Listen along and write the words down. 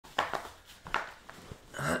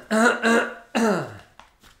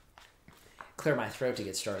Clear my throat to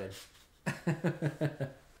get started.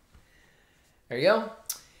 There you go.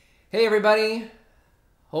 Hey, everybody.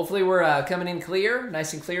 Hopefully we're coming in clear,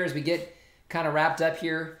 nice and clear as we get kind of wrapped up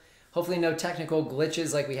here. Hopefully no technical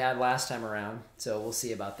glitches like we had last time around. So we'll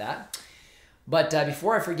see about that. But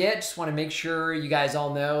before I forget, just want to make sure you guys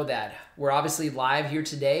all know that we're obviously live here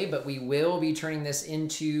today, but we will be turning this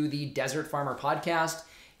into the Desert Farmer Podcast.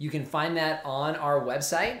 You can find that on our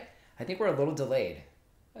website. I think we're a little delayed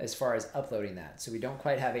as far as uploading that, so we don't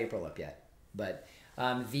quite have April up yet. But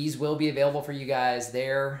these will be available for you guys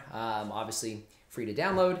there, obviously free to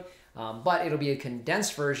download, but it'll be a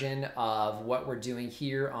condensed version of what we're doing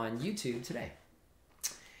here on YouTube today.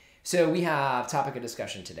 So we have topic of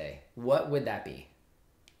discussion today. What would that be?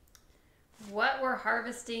 What we're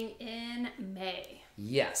harvesting in May.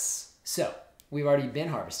 Yes. So we've already been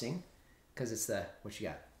harvesting because it's the, what you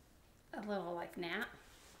got? A little like gnat.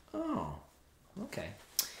 Oh, okay.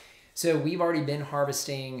 So we've already been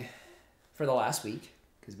harvesting for the last week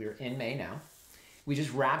because we're in May now. We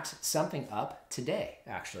just wrapped something up today,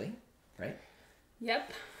 actually, right?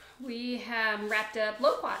 Yep. We have wrapped up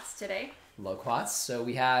loquats today. Loquats. So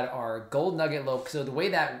we had our gold nugget loquat. So the way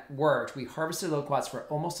that worked, we harvested loquats for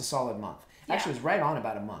almost a solid month. Yeah. Actually, it was right on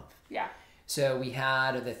about a month. Yeah. So we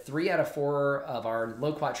had the 3 out of 4 of our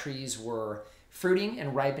loquat trees were fruiting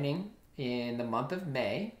and ripening in the month of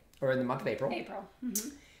May, or in the month of April. April. Mm-hmm.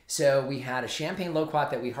 So we had a champagne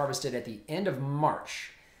loquat that we harvested at the end of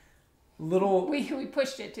March. We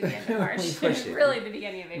pushed it to the end of March. We pushed it. Really the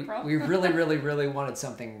beginning of April. We really wanted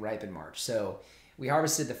something ripe in March. So we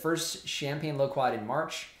harvested the first champagne loquat in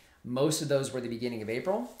March. Most of those were the beginning of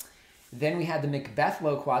April. Then we had the Macbeth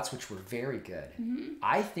loquats, which were very good. Mm-hmm.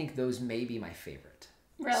 I think those may be my favorite.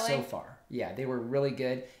 Really? So far. Yeah, they were really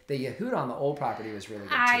good. The Yehuda on the old property was really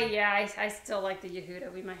good too. I still like the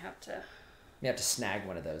Yehuda. We might have to... We have to snag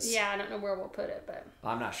one of those. Yeah, I don't know where we'll put it, but...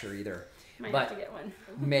 I'm not sure either. Might have to get one.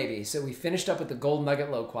 Maybe. So we finished up with the gold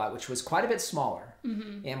nugget loquat, which was quite a bit smaller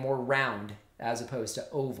and more round as opposed to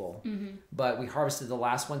oval. Mm-hmm. But we harvested the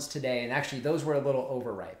last ones today, and actually those were a little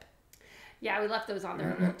overripe. Yeah, we left those on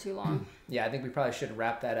there a little too long. Yeah, I think we probably should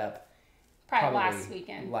wrap that up. Probably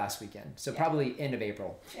last weekend. So probably end of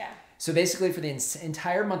April. Yeah. So basically for the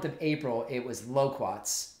entire month of April, it was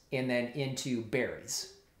loquats and then into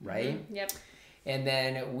berries, right? Mm-hmm. Yep. And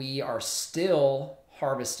then we are still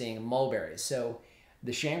harvesting mulberries. So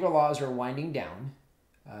the Shangri-Las are winding down.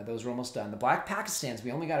 Those are almost done. The Black Pakistans,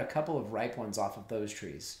 we only got a couple of ripe ones off of those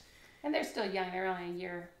trees. And they're still young. They're only a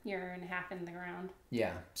year and a half in the ground.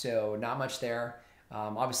 Yeah, so not much there.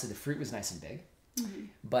 Obviously, the fruit was nice and big. Mm-hmm.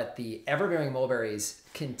 But the everbearing mulberries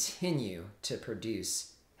continue to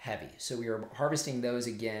produce heavy. So we are harvesting those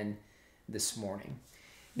again this morning.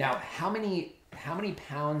 Now, how many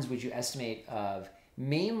pounds would you estimate of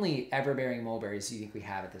mainly everbearing mulberries do you think we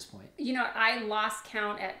have at this point? You know, I lost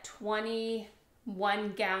count at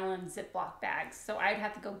 21-gallon Ziploc bags. So I'd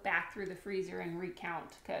have to go back through the freezer and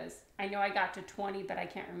recount because I know I got to 20, but I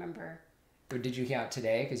can't remember. Or did you count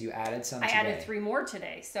today because you added some today? I added 3 more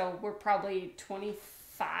today. So we're probably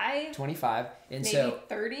 25. 25. And maybe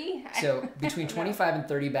 30. So between 25 and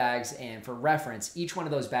 30 bags. And for reference, each one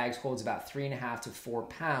of those bags holds about 3.5 to 4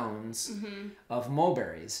 pounds of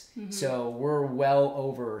mulberries. Mm-hmm. So we're well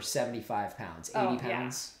over 75 pounds, 80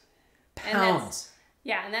 pounds. Yeah. Pounds.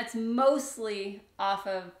 And that's mostly off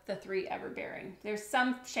of the 3 everbearing. There's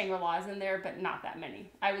some Shangri-Las in there, but not that many.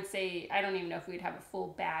 I would say, I don't even know if we'd have a full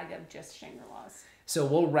bag of just Shangri-Las. So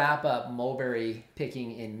we'll wrap up mulberry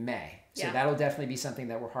picking in May. So yeah. That'll definitely be something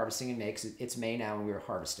that we're harvesting in May because it's May now and we were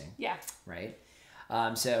harvesting. Yeah. Right?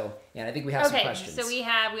 And I think we have some questions. So we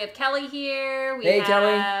have Kelly here. We Hey,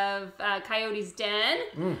 have Coyote's Den.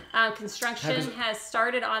 Construction has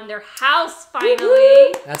started on their house finally.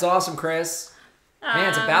 Woo-hoo! That's awesome, Chris. Man,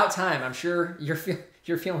 it's about time. I'm sure you're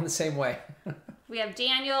feeling the same way. We have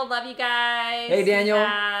Daniel. Love you guys. Hey, Daniel. We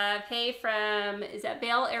have from, is that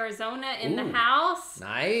Vail, Arizona in the house.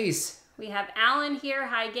 Nice. We have Alan here.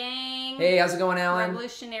 Hi, gang. Hey, how's it going, Alan?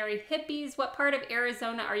 Revolutionary Hippies. What part of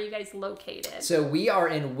Arizona are you guys located? So we are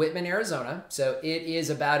in Whitman, Arizona. So it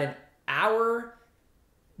is about an hour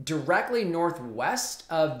directly northwest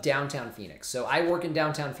of downtown Phoenix. So I work in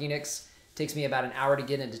downtown Phoenix. It takes me about an hour to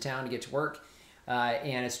get into town to get to work.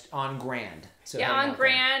 And it's on Grand. So yeah, on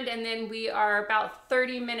Grand, and then we are about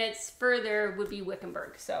 30 minutes further would be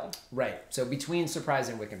Wickenburg. So right, so between Surprise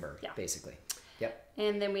and Wickenburg, basically. Yep.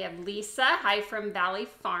 And then we have Lisa. Hi from Valley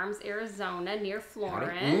Farms, Arizona, near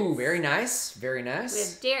Florence. Howdy. Ooh, very nice, very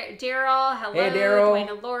nice. We have Daryl. Hello, hey, Daryl.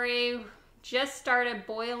 Dwayne and Lori. Just started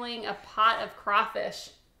boiling a pot of crawfish.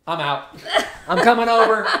 I'm out. I'm coming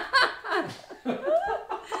over.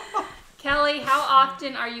 Kelly, how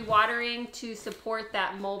often are you watering to support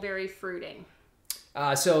that mulberry fruiting?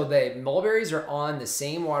 So the mulberries are on the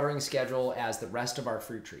same watering schedule as the rest of our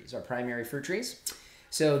fruit trees, our primary fruit trees.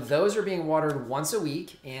 So those are being watered once a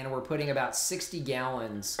week, and we're putting about 60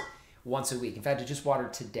 gallons once a week. In fact, it just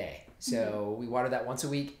watered today. So we water that once a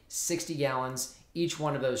week, 60 gallons. Each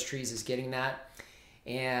one of those trees is getting that.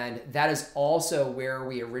 And that is also where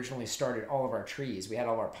we originally started all of our trees. We had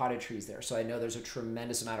all of our potted trees there. So I know there's a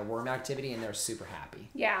tremendous amount of worm activity, and they're super happy.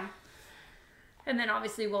 Yeah. And then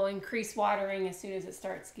obviously we'll increase watering as soon as it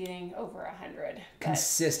starts getting over 100.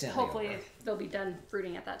 Consistently. Hopefully they'll be done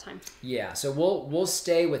fruiting at that time. Yeah, so we'll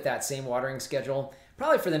stay with that same watering schedule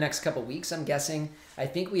probably for the next couple weeks, I'm guessing. I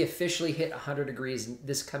think we officially hit 100 degrees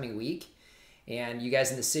this coming week. And you guys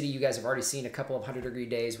in the city, you guys have already seen a couple of 100-degree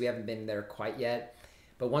days. We haven't been there quite yet.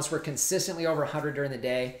 But once we're consistently over 100 during the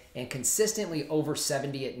day and consistently over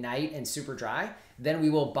 70 at night and super dry, then we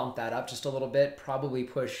will bump that up just a little bit, probably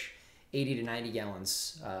push 80 to 90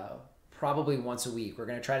 gallons, probably once a week. We're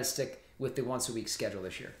going to try to stick with the once a week schedule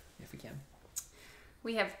this year, if we can.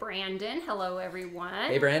 We have Brandon. Hello, everyone.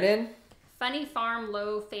 Hey, Brandon. Funny Farm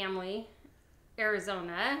Low Family,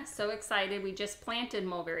 Arizona. So excited. We just planted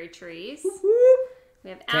mulberry trees. Whoop, whoop. We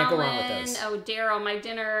have Can't go Alan. wrong with those. Oh, Daryl, my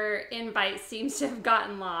dinner invite seems to have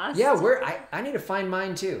gotten lost. Yeah, I need to find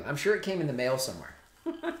mine too. I'm sure it came in the mail somewhere.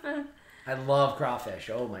 I love crawfish.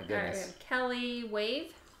 Oh my All right, we goodness. have Kelly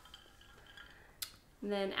Wave.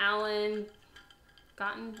 And then Alan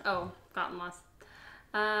gotten lost.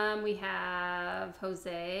 We have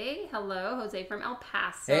Jose. Hello, Jose from El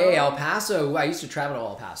Paso. Hey, El Paso. I used to travel to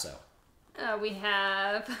El Paso. We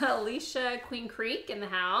have Alicia Queen Creek in the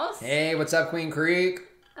house. Hey, what's up, Queen Creek?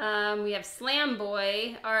 We have Slam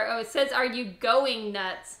Boy. It says, "Are you going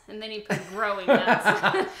nuts?" And then he put "growing nuts."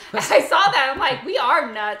 I saw that. I'm like, we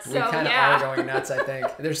are nuts. We So kind of yeah, are going nuts, I think.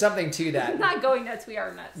 There's something to that. not going nuts. We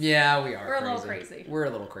are nuts. Yeah, we are. We're a little crazy. We're a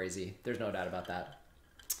little crazy. There's no doubt about that.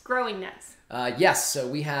 Growing nuts. Yes, so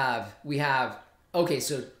we have, okay,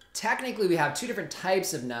 so technically we have two different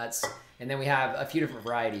types of nuts, and then we have a few different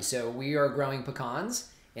varieties. So we are growing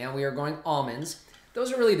pecans, and we are growing almonds.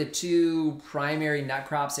 Those are really the two primary nut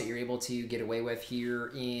crops that you're able to get away with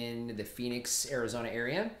here in the Phoenix, Arizona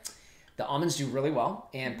area. The almonds do really well,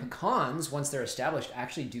 and pecans, once they're established,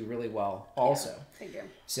 actually do really well also. Yeah, thank you.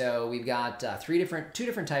 So we've got two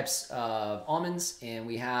different types of almonds, and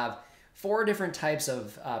we have 4 different types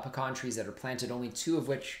of pecan trees that are planted, only 2 of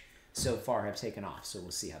which so far have taken off. So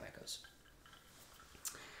we'll see how that goes.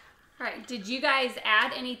 All right. Did you guys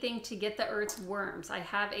add anything to get the earth's worms? I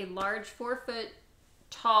have a large 4-foot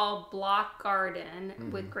tall block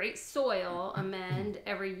garden with great soil amend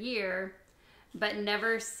every year, but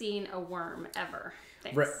never seen a worm ever.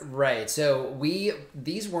 Thanks. Right. So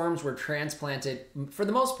these worms were transplanted, for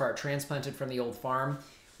the most part, transplanted from the old farm.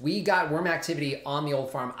 We got worm activity on the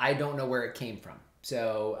old farm. I don't know where it came from.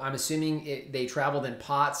 So I'm assuming they traveled in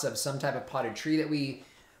pots of some type of potted tree that we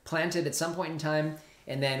planted at some point in time.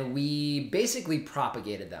 And then we basically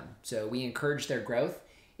propagated them. So we encouraged their growth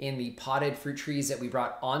in the potted fruit trees that we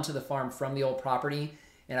brought onto the farm from the old property.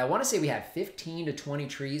 And I want to say we had 15 to 20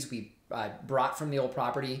 trees we brought from the old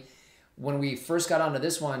property. When we first got onto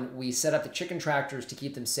this one, we set up the chicken tractors to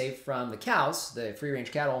keep them safe from the cows, the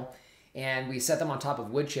free-range cattle. And we set them on top of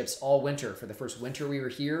wood chips all winter for the first winter we were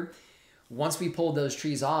here. Once we pulled those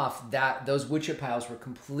trees off, those wood chip piles were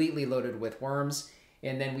completely loaded with worms.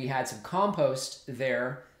 And then we had some compost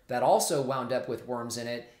there that also wound up with worms in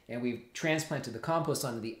it. And we transplanted the compost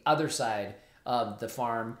onto the other side of the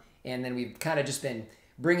farm. And then we've kind of just been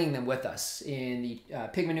bringing them with us in the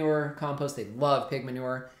pig manure compost. They love pig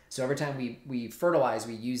manure. So every time we fertilize,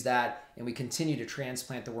 we use that, and we continue to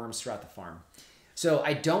transplant the worms throughout the farm. So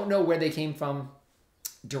I don't know where they came from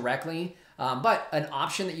directly, but an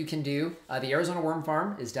option that you can do, the Arizona Worm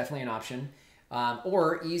Farm is definitely an option.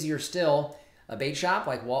 Or easier still, a bait shop,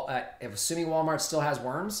 like assuming Walmart still has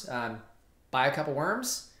worms, buy a couple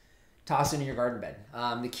worms, toss it in your garden bed.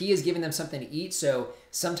 The key is giving them something to eat, so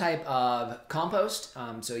some type of compost,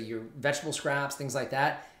 so your vegetable scraps, things like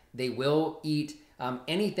that. They will eat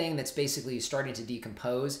anything that's basically starting to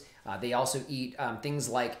decompose. They also eat things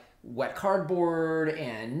like wet cardboard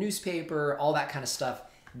and newspaper, all that kind of stuff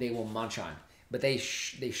they will munch on. But they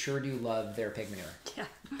sure do love their pig manure. Yeah.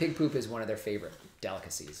 Pig poop is one of their favorite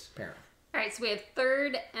delicacies, apparently. All right, so we have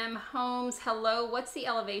Third M Homes. Hello, what's the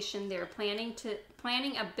elevation they're planning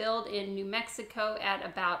a build in New Mexico at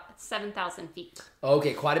about 7,000 feet?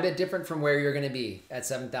 Okay, quite a bit different from where you're going to be at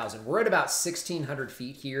 7,000. We're at about 1,600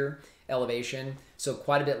 feet here elevation, so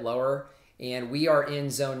quite a bit lower. and we are in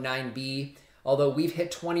zone 9B. Although we've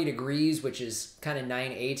hit 20 degrees, which is kind of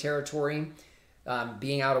 9A territory.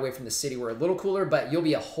 Being out away from the city, we're a little cooler, but you'll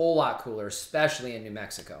be a whole lot cooler, especially in New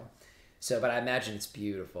Mexico. So, but I imagine it's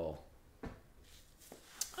beautiful.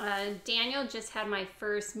 Daniel just had my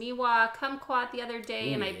first Miwa kumquat the other day,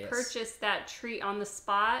 Ooh, and I yes. purchased that tree on the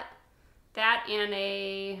spot. That and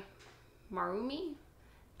a Marumi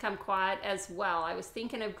kumquat as well. I was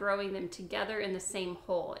thinking of growing them together in the same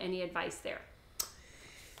hole. Any advice there?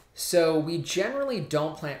 So we generally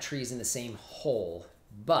don't plant trees in the same hole,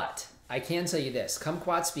 but I can tell you this.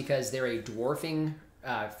 Kumquats, because they're a dwarfing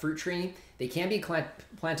fruit tree, they can be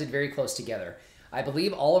planted very close together. I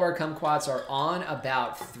believe all of our kumquats are on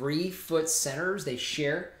about 3-foot centers. They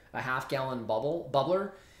share a half-gallon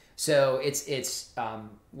bubbler. So it's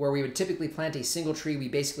where we would typically plant a single tree. We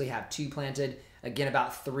basically have 2 planted, again,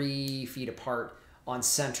 about 3 feet apart on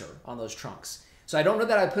center on those trunks. So I don't know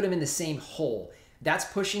that I put them in the same hole. That's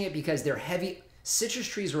pushing it because they're heavy. Citrus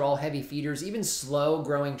trees are all heavy feeders. Even slow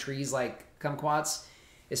growing trees like kumquats,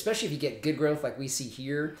 especially if you get good growth like we see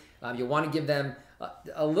here, you'll want to give them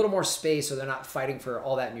a little more space so they're not fighting for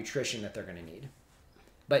all that nutrition that they're going to need.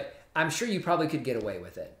 But I'm sure you probably could get away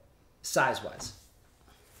with it, size-wise.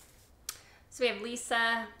 So we have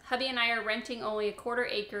Lisa. Hubby and I are renting only a 1/4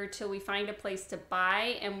 acre till we find a place to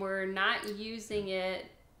buy, and we're not using it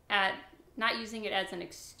as an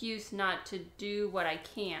excuse not to do what I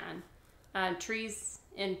can. Trees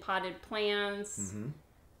in potted plants,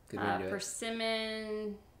 Good way to do it.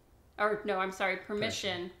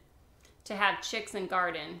 permission to have chicks and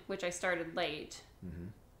garden, which I started late.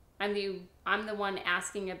 I'm the one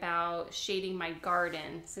asking about shading my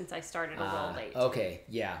garden since I started a little late. Okay,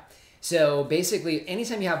 yeah. So basically,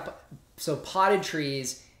 anytime you have potted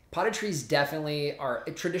trees definitely are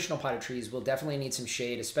traditional potted trees will definitely need some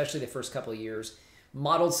shade, especially the first couple of years.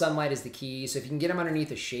 Mottled sunlight is the key. So if you can get them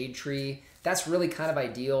underneath a shade tree, that's really kind of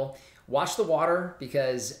ideal. Watch the water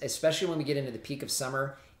because especially when we get into the peak of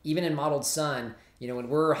summer, even in mottled sun, when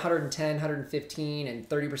we're 110, 115 and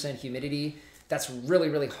 30% humidity, that's really,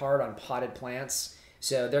 really hard on potted plants.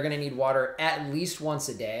 So they're going to need water at least once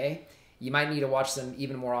a day. You might need to watch them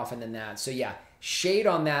even more often than that. So yeah, shade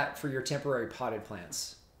on that for your temporary potted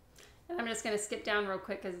plants. I'm just going to skip down real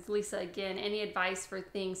quick because Lisa, again, any advice for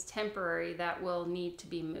things temporary that will need to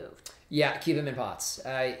be moved? Yeah, keep them in pots.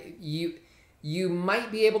 You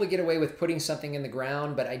might be able to get away with putting something in the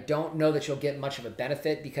ground, but I don't know that you'll get much of a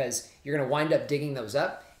benefit because you're going to wind up digging those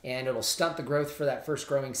up and it'll stunt the growth for that first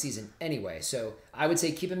growing season anyway. So I would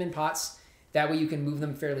say keep them in pots. That way you can move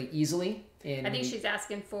them fairly easily. And I think she's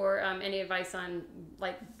asking for any advice on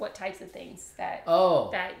like what types of things that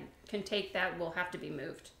can take that will have to be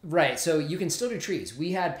moved. Right. So you can still do trees.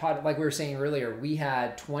 We had potted, like we were saying earlier, we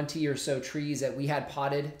had 20 or so trees that we had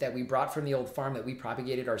potted that we brought from the old farm that we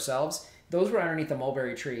propagated ourselves. Those were underneath the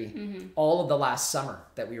mulberry tree all of the last summer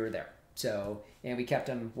that we were there. So, and we kept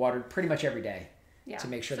them watered pretty much every day to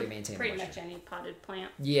make sure they maintain pretty moisture. much any potted plant.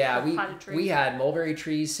 Yeah, potted tree. we had mulberry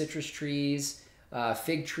trees, citrus trees,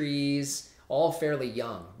 fig trees, all fairly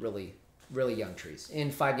young, really, really young trees in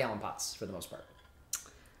 5-gallon pots for the most part.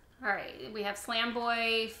 All right, we have Slam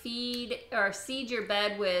Boy seed your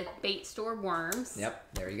bed with bait store worms.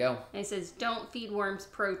 Yep, there you go. And it says don't feed worms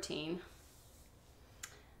protein.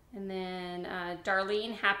 And then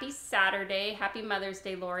Darlene, happy Saturday, happy Mother's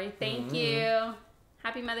Day, Lori. Thank you.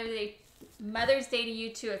 Happy Mother's Day to you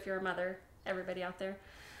too, if you're a mother. Everybody out there.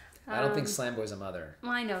 I don't think Slam Boy's a mother.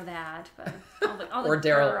 Well, I know that, but all the or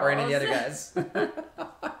Daryl or any of the girls. other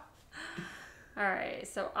guys. All right,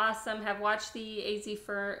 so awesome. Have watched the AZ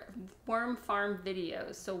Worm Farm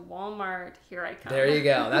videos. So Walmart, here I come. There you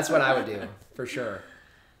go. That's what I would do for sure.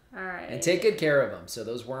 All right. And take good care of them. So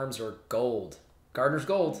those worms are gold. Gardener's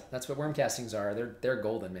gold. That's what worm castings are. They're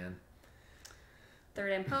golden, man.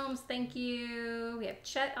 Third M Homes, thank you. We have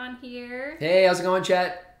Chet on here. Hey, how's it going,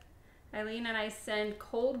 Chet? Eileen and I send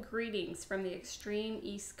cold greetings from the extreme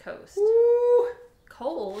East Coast. Woo!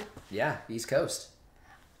 Cold? Yeah, East Coast.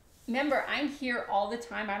 Remember, I'm here all the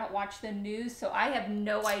time. I don't watch the news, so I have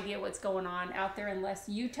no idea what's going on out there unless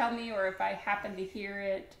you tell me or if I happen to hear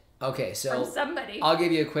it Okay, so from somebody. I'll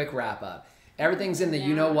give you a quick wrap up. Everything's in the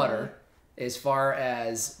you-know-whatter as far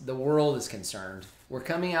as the world is concerned. We're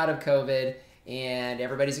coming out of COVID, and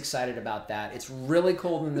everybody's excited about that. It's really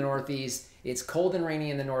cold in the Northeast. It's cold and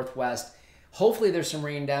rainy in the Northwest. Hopefully there's some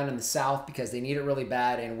rain down in the South because they need it really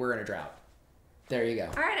bad, and we're in a drought. There you go.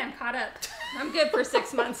 All right, I'm caught up. I'm good for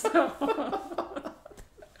 6 months. So.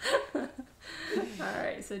 All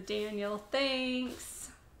right, so Daniel, thanks.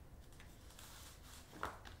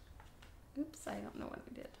 Oops, I don't know what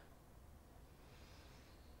I did.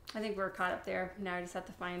 I think we're caught up there. Now I just have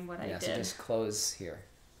to find what I did. So just close here.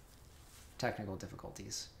 Technical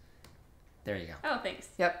difficulties. There you go. Oh, thanks.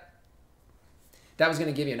 Yep. That was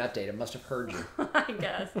going to give you an update. It must have heard you. I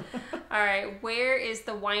guess. All right. Where is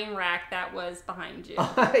the wine rack that was behind you?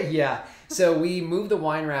 Yeah. So we moved the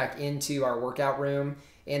wine rack into our workout room.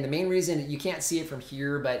 And the main reason, you can't see it from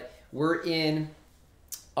here, but we're in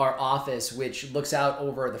our office, which looks out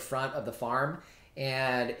over the front of the farm.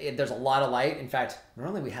 And there's a lot of light. In fact,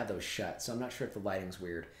 normally we have those shut, so I'm not sure if the lighting's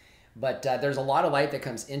weird. But there's a lot of light that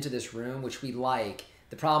comes into this room, which we like.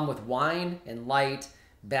 The problem with wine and light,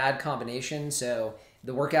 bad combination. So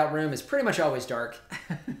the workout room is pretty much always dark.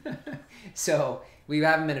 So we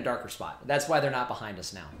have them in a darker spot. That's why they're not behind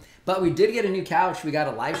us now. But we did get a new couch. We got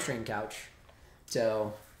a live stream couch.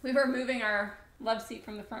 So we were moving our love seat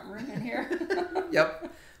from the front room in here.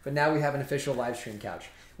 Yep. But now we have an official live stream couch,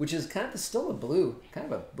 which is kind of still a blue,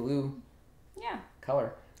 color.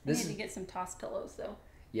 We need to get some toss pillows though.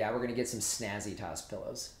 Yeah, we're going to get some snazzy toss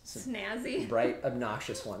pillows. Some snazzy? Bright,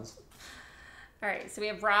 obnoxious ones. All right, so we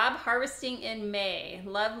have Rob harvesting in May.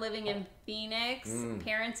 Love living in Phoenix.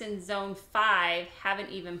 Parents in zone 5 haven't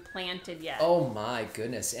even planted yet. Oh my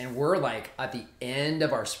goodness. And we're like at the end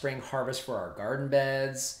of our spring harvest for our garden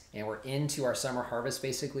beds. And we're into our summer harvest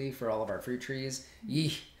basically for all of our fruit trees.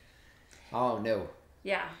 Yee. Oh no.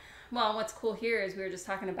 Yeah. Well, what's cool here is we were just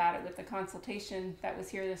talking about it with the consultation that was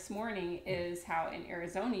here this morning is how in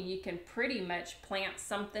Arizona you can pretty much plant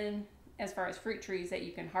something as far as fruit trees that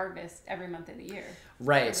you can harvest every month of the year.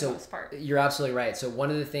 Right. So you're absolutely right. So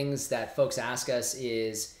one of the things that folks ask us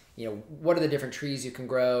is, what are the different trees you can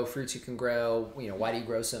grow, fruits you can grow, why do you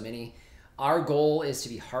grow so many? Our goal is to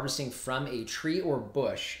be harvesting from a tree or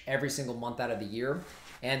bush every single month out of the year.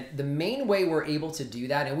 And the main way we're able to do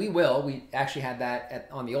that, and we actually had that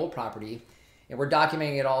on the old property, and we're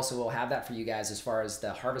documenting it all, so we'll have that for you guys as far as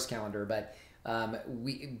the harvest calendar. But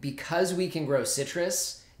because we can grow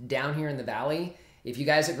citrus down here in the valley, if you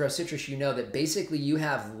guys that grow citrus, you know that basically you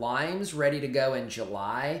have limes ready to go in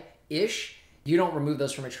July-ish. You don't remove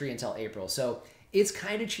those from a tree until April. So it's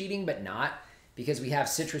kind of cheating, but not, because we have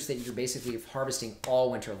citrus that you're basically harvesting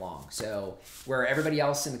all winter long. So where everybody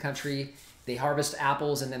else in the country, they harvest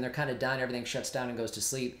apples and then they're kind of done, everything shuts down and goes to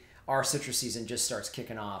sleep. Our citrus season just starts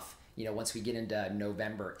kicking off, once we get into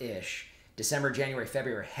November-ish. December, January,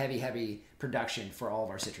 February, heavy production for all of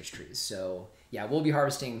our citrus trees. So yeah, we'll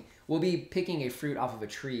be picking a fruit off of a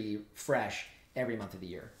tree fresh every month of the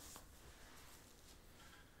year.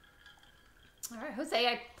 All right, Jose,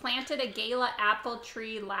 I planted a Gala apple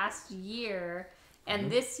tree last year, and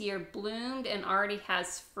this year bloomed and already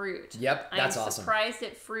has fruit. Yep, that's awesome. I'm surprised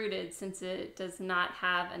it fruited since it does not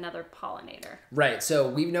have another pollinator. Right, so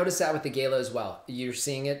we've noticed that with the Gala as well. You're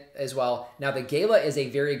seeing it as well. Now the Gala is a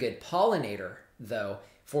very good pollinator, though,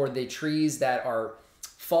 for the trees that are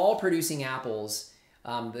fall producing apples.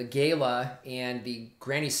 The Gala and the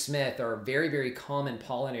Granny Smith are very, very common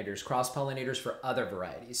pollinators, cross-pollinators for other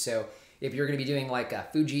varieties. So if you're going to be doing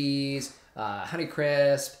like Fuji's,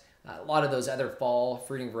 Honeycrisp, a lot of those other fall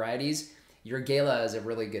fruiting varieties, your Gala is a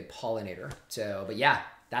really good pollinator. So, but yeah,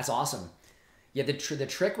 that's awesome. Yeah, the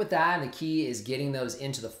trick with that and the key is getting those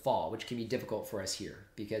into the fall, which can be difficult for us here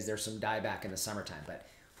because there's some dieback in the summertime, but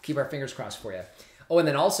keep our fingers crossed for you. Oh, and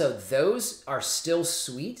then also those are still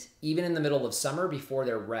sweet even in the middle of summer before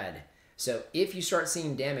they're red. So if you start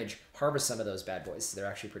seeing damage, harvest some of those bad boys. They're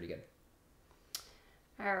actually pretty good.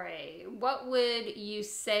 All right. What would you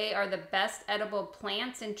say are the best edible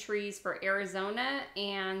plants and trees for Arizona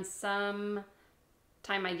and some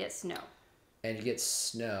time I get snow? And you get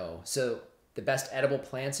snow. So the best edible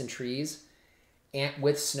plants and trees and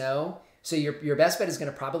with snow. So your best bet is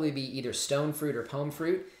going to probably be either stone fruit or pome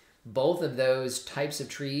fruit. Both of those types of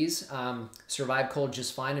trees survive cold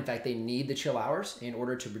just fine. In fact, they need the chill hours in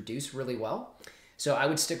order to produce really well. So I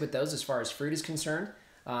would stick with those as far as fruit is concerned.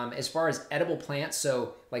 As far as edible plants,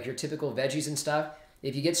 so like your typical veggies and stuff,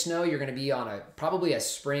 if you get snow, you're going to be on probably a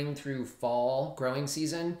spring through fall growing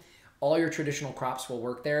season. All your traditional crops will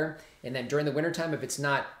work there. And then during the wintertime, if it's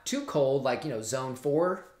not too cold, like, zone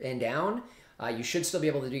 4 and down, you should still be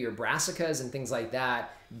able to do your brassicas and things like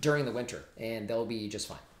that during the winter, and they'll be just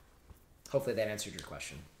fine. Hopefully that answered your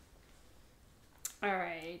question. All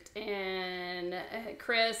right, and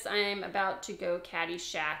Chris, I'm about to go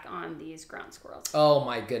Caddyshack on these ground squirrels. Oh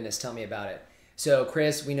my goodness, tell me about it. So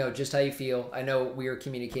Chris, we know just how you feel. I know we were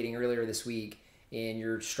communicating earlier this week in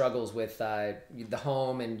your struggles with the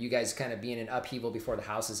home and you guys kind of being in upheaval before the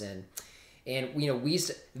house is in. And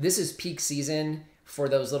this is peak season for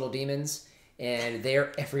those little demons, and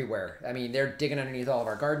they're everywhere. I mean, they're digging underneath all of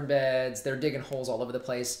our garden beds. They're digging holes all over the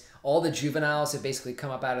place. all the juveniles have basically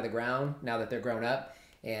come up out of the ground now that they're grown up,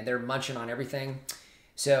 and they're munching on everything.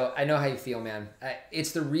 So I know how you feel, man.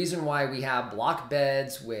 It's the reason why we have block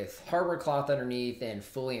beds with hardwood cloth underneath and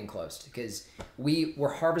fully enclosed, because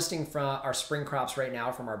we're harvesting from our spring crops right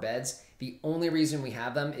now from our beds. The only reason we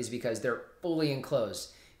have them is because they're fully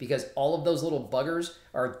enclosed, because all of those little buggers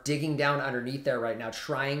are digging down underneath there right now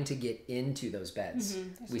trying to get into those beds.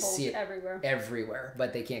 Mm-hmm. We see it everywhere,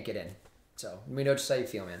 but they can't get in. So let me know just how you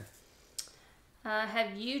feel, man.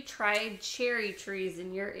 Have you tried cherry trees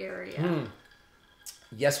in your area?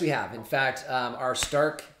 Yes, we have. In fact, our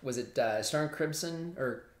Stark Crimson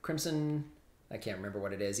or Crimson? I can't remember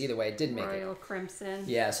what it is. Either way, it didn't make it. Royal Crimson.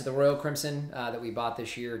 Yeah, so the Royal Crimson that we bought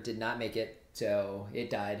this year did not make it, so it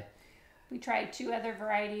died. We tried 2 other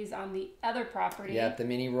varieties on the other property. Yeah, the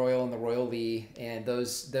Mini Royal and the Royal Lee, and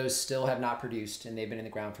those still have not produced, and they've been in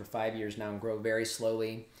the ground for 5 years now and grow very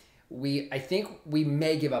slowly. I think we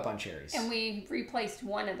may give up on cherries. And we replaced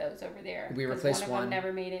one of those over there. We replaced one of them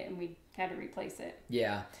never made it, and we had to replace it.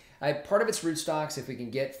 Yeah, part of it's rootstocks. If we can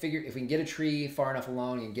get a tree far enough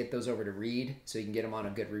along and get those over to Reed, so you can get them on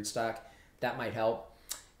a good rootstock, that might help.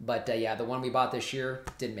 But yeah, the one we bought this year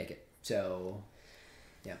didn't make it. So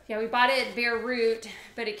yeah, we bought it bare root,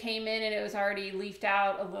 but it came in and it was already leafed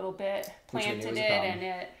out a little bit. Planted it and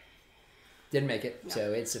it didn't make it. No.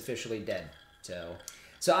 So it's officially dead.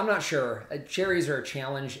 So I'm not sure. Cherries are a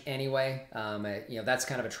challenge anyway. That's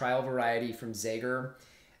kind of a trial variety from Zager.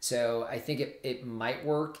 So I think it might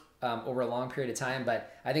work over a long period of time,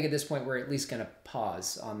 but I think at this point we're at least going to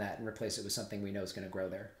pause on that and replace it with something we know is going to grow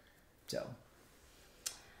there. So.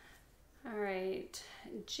 All right.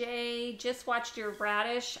 Jay, just watched your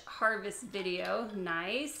radish harvest video.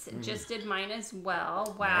 Nice. Just did mine as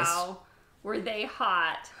well. Wow. Nice. Were they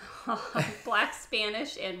hot? Black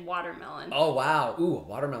Spanish and watermelon. Oh, wow. Ooh,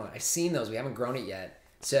 watermelon. I've seen those. We haven't grown it yet.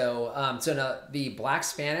 So now the Black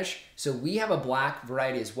Spanish, so we have a black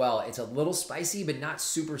variety as well. It's a little spicy, but not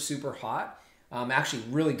super, super hot. Actually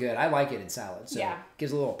really good. I like it in salad. So it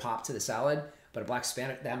gives a little pop to the salad, but a Black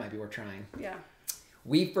Spanish, that might be worth trying. Yeah.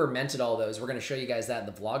 We fermented all those. We're going to show you guys that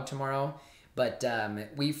in the vlog tomorrow. But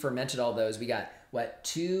we fermented all those. We got,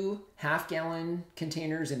 2 half-gallon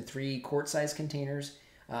containers and 3 quart-size containers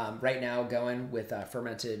right now going with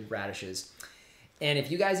fermented radishes. And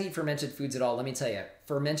if you guys eat fermented foods at all, let me tell you,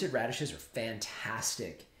 fermented radishes are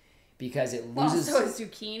fantastic because it loses... so is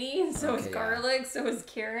zucchini, so is garlic, so is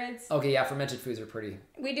carrots. Okay, yeah, fermented foods are pretty...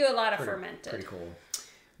 We do a lot of fermented. Pretty cool.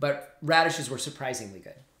 But radishes were surprisingly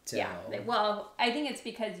good. So. Yeah, well, I think it's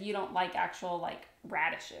because you don't like actual,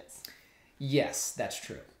 radishes. Yes, that's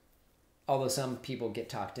true. Although some people get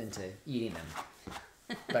talked into eating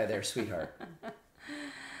them by their sweetheart.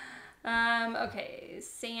 Okay,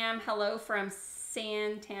 Sam, hello from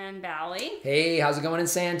Santan Valley. Hey, how's it going in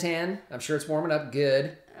Santan? I'm sure it's warming up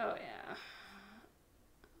good. Oh, yeah.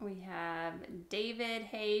 We have David.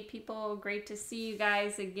 Hey, people, great to see you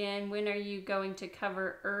guys again. When are you going to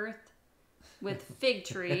cover Earth with fig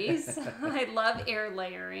trees? I love air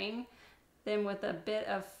layering them with a bit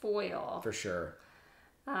of foil. For sure.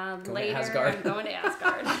 Later, I'm going to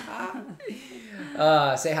Asgard.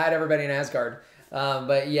 Say hi to everybody in Asgard.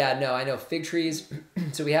 But yeah, no, I know fig trees.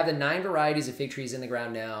 So we have the 9 varieties of fig trees in the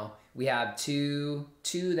ground now. We have two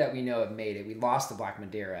that we know have made it. We lost the Black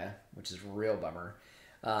Madeira, which is a real bummer.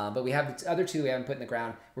 But we have the other 2 we haven't put in the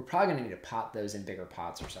ground. We're probably going to need to pot those in bigger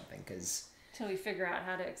pots or something. Until we figure out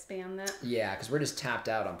how to expand that. Yeah, because we're just tapped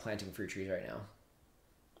out on planting fruit trees right now.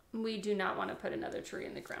 We do not want to put another tree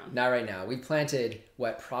in the ground. Not right now. We planted,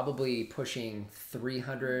 probably pushing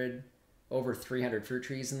over 300 fruit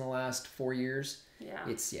trees in the last 4 years. Yeah.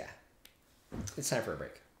 It's time for a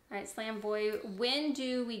break. All right, Slam Boy, when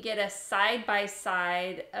do we get a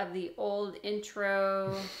side-by-side of the old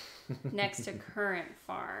intro next to current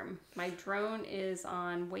farm? My drone is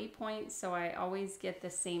on waypoint, so I always get the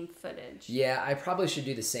same footage. Yeah, I probably should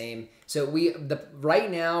do the same. So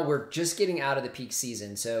right now we're just getting out of the peak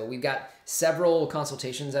season. So we've got several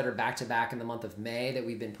consultations that are back-to-back in the month of May that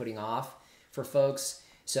we've been putting off for folks.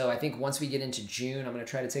 So I think once we get into June, I'm going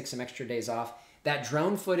to try to take some extra days off. That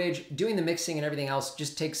drone footage, doing the mixing and everything else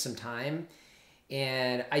just takes some time.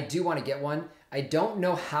 And I do want to get one. I don't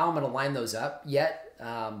know how I'm going to line those up yet,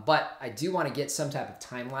 but I do want to get some type of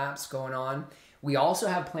time lapse going on. We also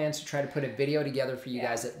have plans to try to put a video together for you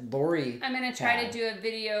guys that Lori I'm going to try to do a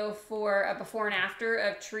video for a before and after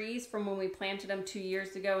of trees from when we planted them 2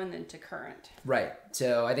 years ago and then to current. Right.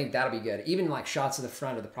 So I think that'll be good. Even shots of the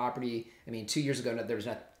front of the property. I mean, 2 years ago, there was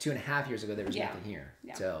not 2.5 years ago, there was nothing here.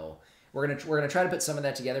 Yeah. So we're gonna try to put some of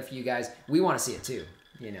that together for you guys. We want to see it too,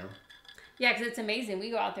 Yeah, because it's amazing. We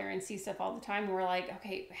go out there and see stuff all the time. And we're like,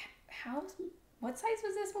 okay, what size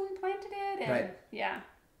was this when we planted it? And Right. yeah,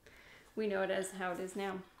 we know it as how it is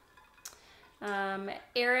now.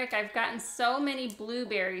 Eric, I've gotten so many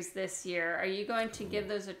blueberries this year. Are you going to give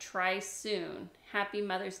those a try soon? Happy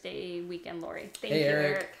Mother's Day weekend, Lori. Thank you,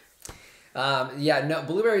 Eric. Yeah, no,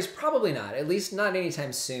 blueberries probably not. At least not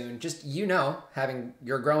anytime soon. Just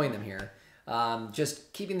you're growing them here.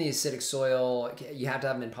 Just keeping the acidic soil. You have to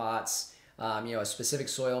have them in pots. A specific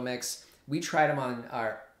soil mix. We tried them on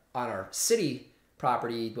our city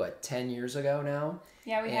property 10 years ago now.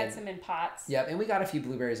 Yeah, we had some in pots. Yep, and we got a few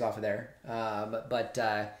blueberries off of there. But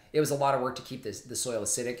it was a lot of work to keep the soil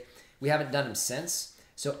acidic. We haven't done them since,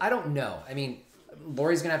 so I don't know. I mean,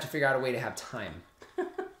 Lori's gonna have to figure out a way to have time.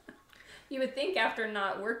 You would think after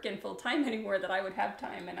not working full time anymore that I would have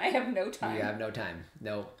time, and I have no time. You have no time.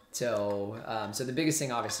 No. So the biggest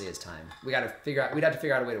thing obviously is time. We'd have to figure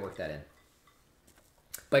out a way to work that in.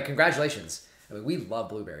 But congratulations. I mean, we love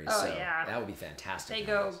blueberries. Oh, so yeah. that would be fantastic. They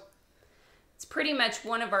go. It's pretty much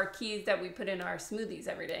one of our keys that we put in our smoothies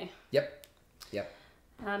every day. Yep.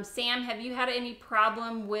 Sam, have you had any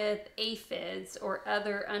problem with aphids or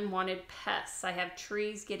other unwanted pests? I have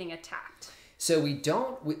trees getting attacked. So we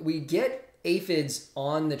get aphids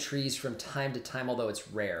on the trees from time to time, although it's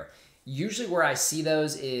rare. Usually where I see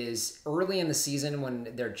those is early in the season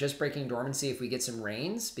when they're just breaking dormancy, if we get some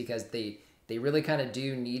rains, because they really kind of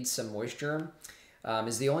do need some moisture,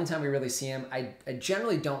 is the only time we really see them. I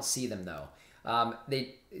generally don't see them though.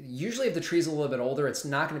 Usually if the tree's a little bit older, it's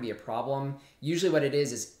not going to be a problem. Usually what it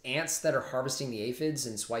is ants that are harvesting the aphids,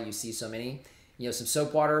 and it's why you see so many. Some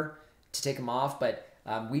soap water to take them off, but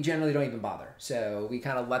we generally don't even bother. So we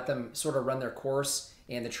kind of let them sort of run their course,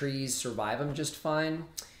 and the trees survive them just fine.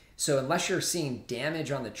 So unless you're seeing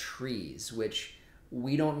damage on the trees, which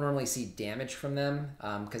we don't normally see damage from them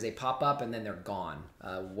because they pop up and then they're gone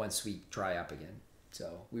once we dry up again.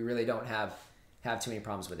 So we really don't have too many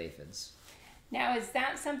problems with aphids. Now, is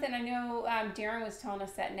that something, I know Darren was telling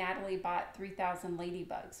us that Natalie bought 3,000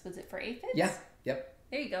 ladybugs. Was it for aphids? Yeah, yep.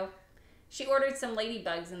 There you go. She ordered some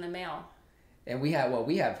ladybugs in the mail. And we have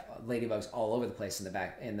ladybugs all over the place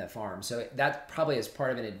in the farm. So that probably is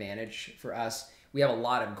part of an advantage for us. We have a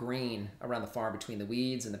lot of green around the farm between the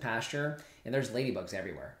weeds and the pasture, and there's ladybugs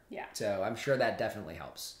everywhere. Yeah. So I'm sure that definitely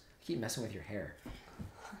helps. I keep messing with your hair.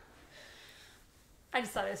 I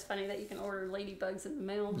just thought it was funny that you can order ladybugs in the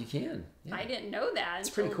mail. You can. Yeah. I didn't know that. It's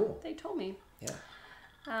pretty cool. They told me.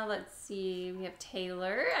 Yeah. Let's see. We have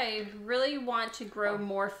Taylor. I really want to grow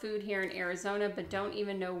more food here in Arizona, but don't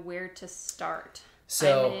even know where to start.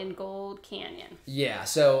 So I'm in Gold Canyon. Yeah.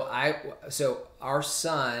 So our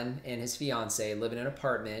son and his fiance live in an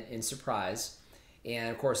apartment in Surprise, and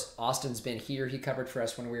of course Austin's been here. He covered for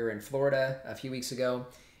us when we were in Florida a few weeks ago,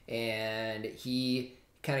 and he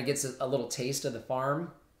kind of gets a little taste of the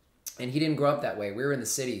farm. And he didn't grow up that way. We were in the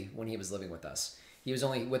city when he was living with us. He was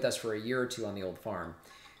only with us for a year or two on the old farm.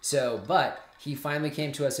 So, but he finally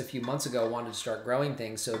came to us a few months ago, wanted to start growing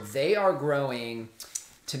things. So they are growing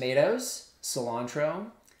tomatoes,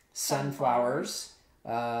 cilantro, sunflowers.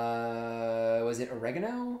 Was it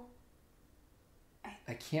oregano?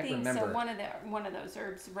 I can't remember. So one of those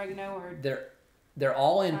herbs, oregano or. They're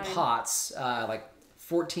all in pots, like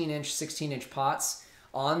 14-inch, 16-inch pots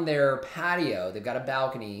on their patio. They've got a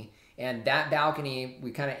balcony. And that balcony, we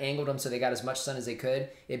kind of angled them so they got as much sun as they could.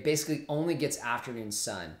 It basically only gets afternoon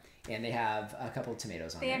sun. And they have a couple of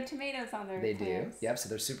tomatoes on there. They have tomatoes on their They plants. do. Yep. So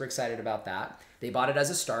they're super excited about that. They bought it as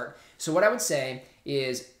a start. So what I would say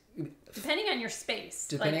is... Depending on your space.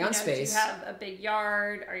 Depending on space. Do you have a big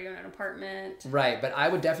yard? Are you in an apartment? Right. But I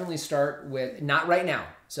would definitely start with... Not right now.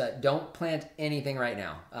 So don't plant anything right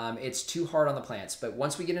now. It's too hard on the plants. But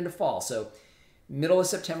once we get into fall, so middle of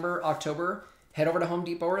September, October... Head over to Home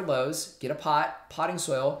Depot or Lowe's, get a potting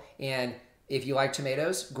soil, and if you like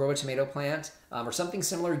tomatoes, grow a tomato plant or something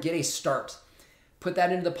similar, get a start. Put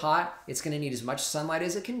that into the pot. It's going to need as much sunlight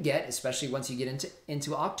as it can get, especially once you get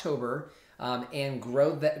into October, and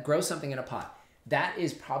grow something in a pot. That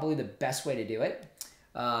is probably the best way to do it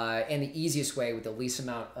and the easiest way with the least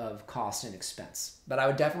amount of cost and expense. But I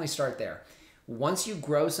would definitely start there. Once you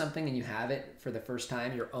grow something and you have it for the first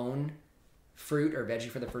time, your own fruit or veggie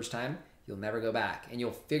for the first time, you'll never go back, and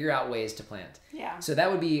you'll figure out ways to plant. Yeah. So that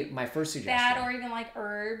would be my first suggestion. That, or even like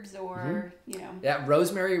herbs, or Yeah,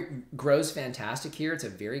 rosemary grows fantastic here. It's a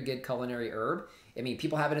very good culinary herb. I mean,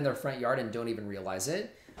 people have it in their front yard and don't even realize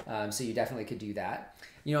it. So you definitely could do that.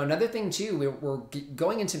 Another thing too, we're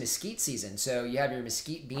going into mesquite season. So you have your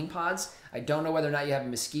mesquite bean pods. I don't know whether or not you have a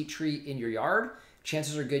mesquite tree in your yard.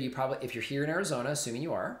 Chances are good you probably, if you're here in Arizona, assuming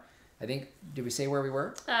you are, I think, did we say where we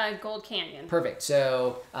were? Gold Canyon. Perfect.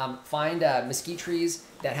 So find mesquite trees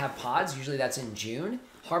that have pods. Usually that's in June.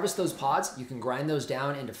 Harvest those pods. You can grind those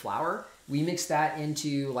down into flour. We mixed that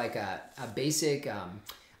into like a basic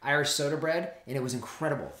Irish soda bread, and it was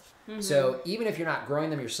incredible. So even if you're not growing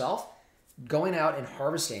them yourself, going out and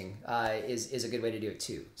harvesting is a good way to do it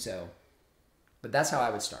too. So, but that's how I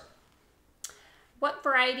would start. What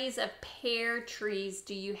varieties of pear trees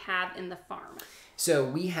do you have in the farm? So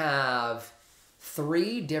we have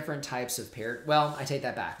 3 different types of pear. Well, I take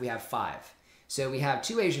that back. We have 5. So we have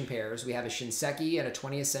 2 Asian pears. We have a Shinseki and a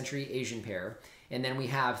 20th century Asian pear. And then we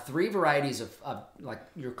have 3 varieties of like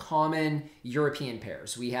your common European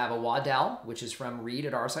pears. We have a Waddell, which is from Reed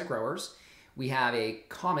at RSI Growers. We have a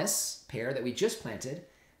Comus pear that we just planted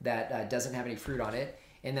that doesn't have any fruit on it.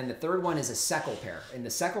 And then the third one is a Seckel pear. And the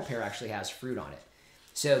Seckel pear actually has fruit on it.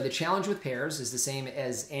 So the challenge with pears is the same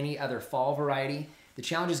as any other fall variety. The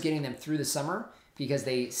challenge is getting them through the summer because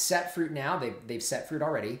they set fruit now. They've set fruit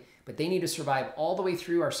already, but they need to survive all the way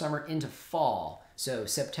through our summer into fall. So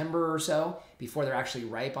September or so before they're actually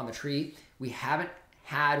ripe on the tree. We haven't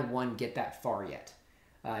had one get that far yet.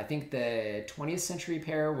 I think the 20th century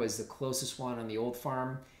pear was the closest one on the old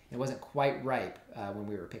farm. It wasn't quite ripe when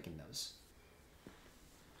we were picking those.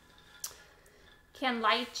 Can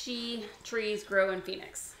lychee trees grow in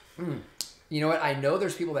Phoenix? You know what? I know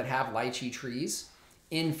there's people that have lychee trees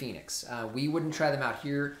in Phoenix. We wouldn't try them out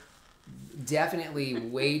here. Definitely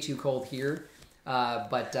way too cold here.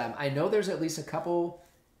 But I know there's at least a couple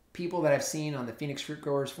people that I've seen on the Phoenix Fruit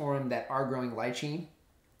Growers Forum that are growing lychee.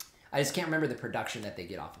 I just can't remember the production that they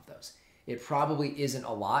get off of those. It probably isn't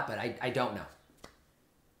a lot, but I don't know.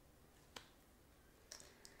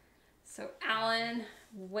 So Alan,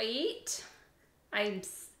 wait. I'm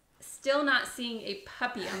still not seeing a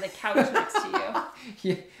puppy on the couch next to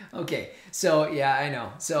you. Yeah, okay, so yeah, I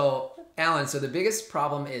know. So Alan, so the biggest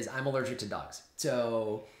problem is I'm allergic to dogs.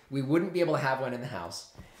 So we wouldn't be able to have one in the house.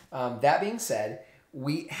 That being said,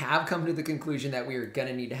 we have come to the conclusion that we are going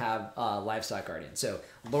to need to have a livestock guardian. So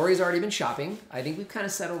Lori's already been shopping. I think we've kind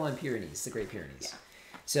of settled on Pyrenees, the Great Pyrenees. Yeah.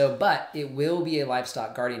 So, but it will be a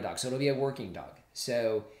livestock guardian dog. So it'll be a working dog.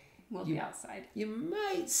 So we'll be outside. You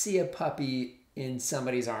might see a puppy in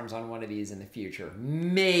somebody's arms on one of these in the future.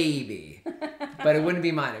 Maybe. But it wouldn't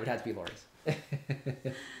be mine. It would have to be Lori's.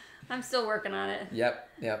 I'm still working on it. Yep.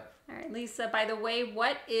 All right, Lisa, by the way,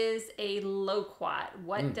 what is a loquat?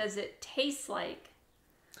 What does it taste like?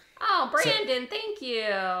 Oh, Brandon, thank you.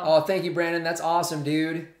 Oh, thank you, Brandon. That's awesome,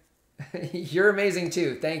 dude. You're amazing,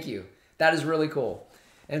 too. Thank you. That is really cool.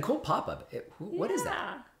 And cool pop-up. What is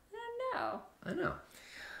that? I know.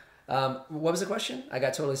 What was the question? I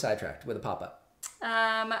got totally sidetracked with a pop-up.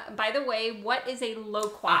 By the way, what is a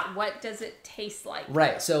loquat? What does it taste like?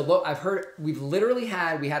 Right. So we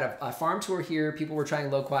had a farm tour here. People were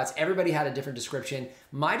trying loquats. Everybody had a different description.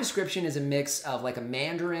 My description is a mix of like a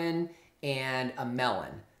mandarin and a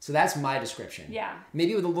melon. So that's my description. Yeah.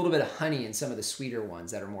 Maybe with a little bit of honey in some of the sweeter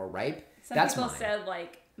ones that are more ripe. Some people said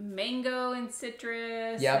like mango and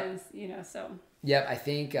citrus. Yep. And, so. Yep. I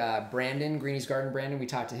think Brandon, Greenie's Garden Brandon, we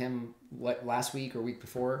talked to him last week or week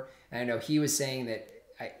before. And I know he was saying that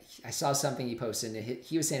I saw something he posted and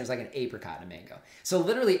he was saying it was like an apricot and a mango. So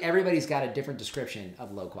literally everybody's got a different description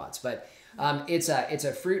of loquats, but it's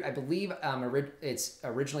a fruit. I believe it's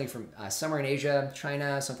originally from somewhere in Asia,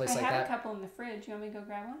 China, someplace like that. I have a couple in the fridge. You want me to go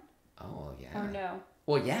grab one? Oh yeah. Or no?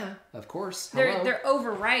 Well, yeah, of course. They're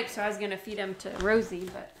overripe, so I was gonna feed them to Rosie,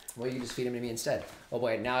 but. Well, you can just feed them to me instead. Oh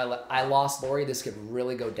boy, now I lost Lori. This could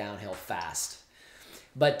really go downhill fast.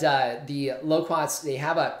 But the loquats, they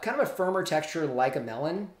have a kind of a firmer texture like a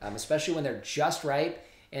melon, especially when they're just ripe.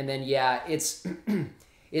 And then, yeah, it's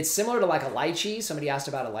similar to like a lychee. Somebody asked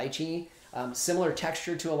about a lychee. Similar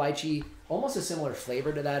texture to a lychee, almost a similar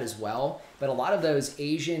flavor to that as well. But a lot of those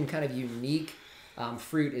Asian kind of unique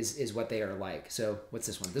fruit is what they are like. So what's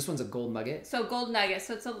this one? This one's a gold nugget. So gold nugget.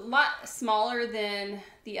 So it's a lot smaller than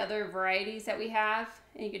the other varieties that we have.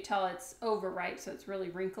 And you can tell it's overripe, so it's really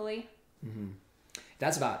wrinkly. Mm-hmm.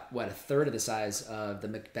 That's about, what, a third of the size of the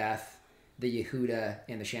Macbeth, the Yehuda,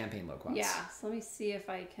 and the Champagne loquats. Yeah, so let me see if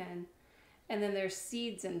I can. And then there's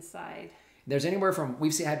seeds inside. There's anywhere from,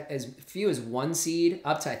 had as few as 1 seed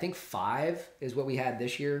up to, I think, 5 is what we had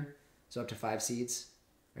this year. So up to 5 seeds.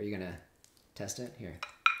 Are you going to test it? Here.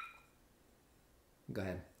 Go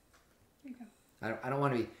ahead. There you go. I don't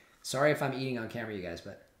want to be, sorry if I'm eating on camera, you guys,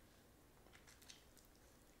 but.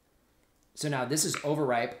 So now this is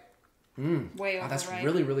overripe. Way overripe. That's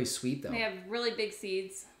really, really sweet, though. They have really big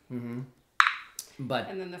seeds. Mm-hmm.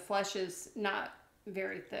 And then the flesh is not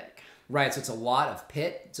very thick. Right, so it's a lot of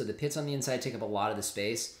pit. So the pits on the inside take up a lot of the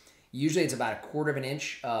space. Usually it's about 1/4 of an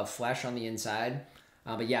inch of flesh on the inside.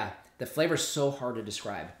 But yeah, the flavor is so hard to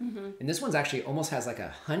describe. And this one's actually almost has like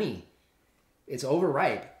a honey. It's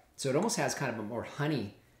overripe, so it almost has kind of a more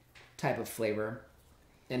honey type of flavor.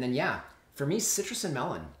 And then yeah, for me, citrus and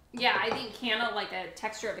melon. Yeah, I think like a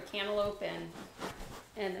texture of a cantaloupe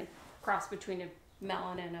and a cross between a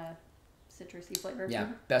melon and a citrusy flavor. Yeah,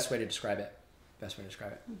 best way to describe it. Best way to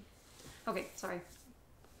describe it. Okay, sorry.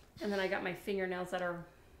 And then I got my fingernails that are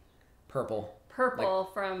Purple.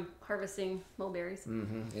 from harvesting mulberries.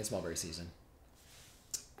 It's mulberry season.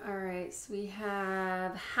 All right, so we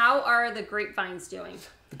have, how are the grapevines doing?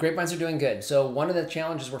 The grapevines are doing good. So one of the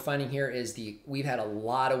challenges we're finding here is we've had a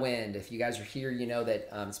lot of wind. If you guys are here, you know that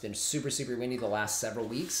it's been super, super windy the last several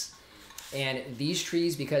weeks. And these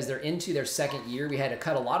trees, because they're into their second year, we had to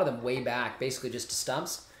cut a lot of them way back, basically just to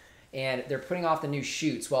stumps. And they're putting off the new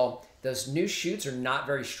shoots. Well, those new shoots are not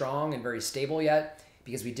very strong and very stable yet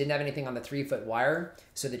because we didn't have anything on the 3-foot wire.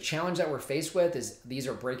 So the challenge that we're faced with is these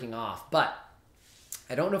are breaking off. But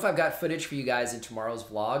I don't know if I've got footage for you guys in tomorrow's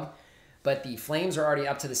vlog, but the flames are already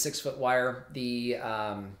up to the 6-foot wire. The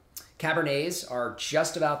Cabernets are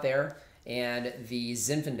just about there, and the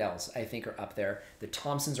Zinfandels, I think, are up there. The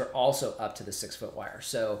Thompsons are also up to the 6-foot wire.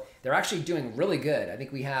 So they're actually doing really good. I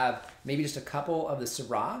think we have maybe just a couple of the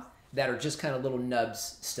Syrah that are just kind of little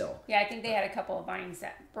nubs still. Yeah, I think they had a couple of vines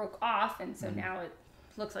that broke off, and so now it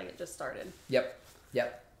looks like it just started. Yep.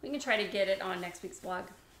 We can try to get it on next week's vlog.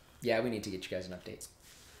 Yeah, we need to get you guys an update.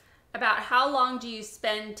 About how long do you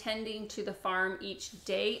spend tending to the farm each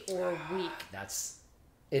day or week?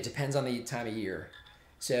 It depends on the time of year.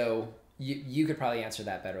 So you could probably answer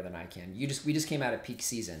that better than I can. We just came out of peak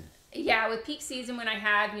season. Yeah, with peak season when I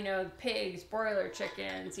have, pigs, broiler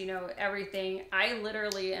chickens, everything, I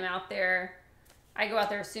literally am out there. I go out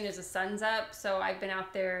there as soon as the sun's up. So I've been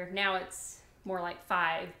out there, now it's more like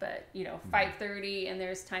 5, but 5:30, and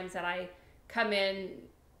there's times that I come in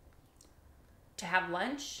to have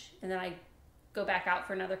lunch and then I go back out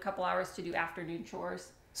for another couple hours to do afternoon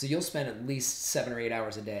chores. So you'll spend at least 7 or 8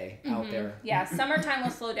 hours a day out there. Yeah, summertime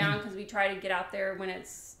will slow down because we try to get out there when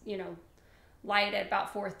it's, light at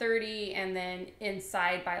about 4:30 and then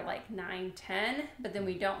inside by like 9-10, but then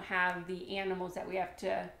we don't have the animals that we have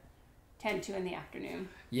to tend to in the afternoon.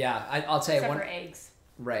 Yeah, I'll tell you except for eggs.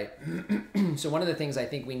 Right. So one of the things I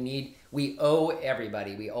think we owe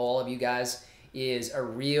everybody, we all of you guys, is a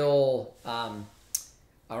real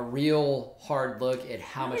hard look at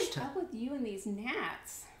how much time. What is up with you and these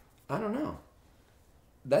gnats? I don't know.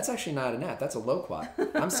 That's actually not a gnat. That's a loquat.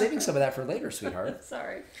 I'm saving some of that for later, sweetheart.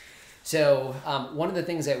 Sorry. So one of the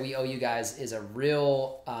things that we owe you guys is a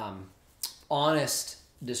real honest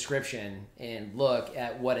description and look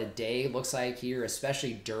at what a day looks like here,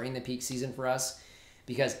 especially during the peak season for us,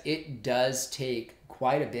 because it does take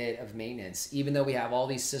quite a bit of maintenance. Even though we have all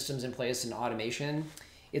these systems in place and automation,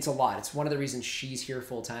 it's a lot. It's one of the reasons she's here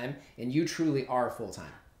full time, and you truly are full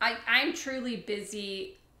time. I'm truly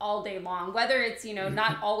busy all day long, whether it's,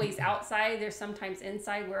 not always outside. There's sometimes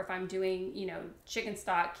inside where if I'm doing, chicken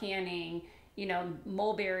stock canning,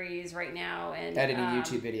 mulberries right now, and editing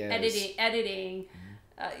YouTube videos, editing.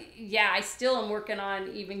 Yeah, I still am working on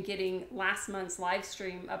even getting last month's live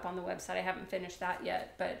stream up on the website. I haven't finished that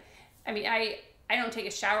yet, but I mean, I don't take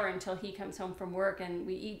a shower until he comes home from work and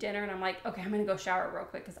we eat dinner, and I'm like, okay, I'm gonna go shower real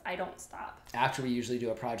quick because I don't stop. After we usually do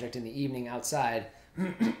a project in the evening outside,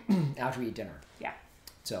 after we eat dinner. Yeah.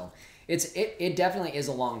 So it definitely is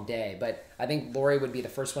a long day, but I think Lori would be the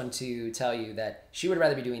first one to tell you that she would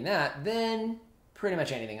rather be doing that than pretty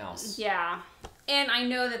much anything else. Yeah. And I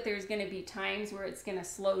know that there's going to be times where it's going to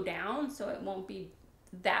slow down, so it won't be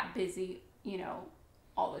that busy,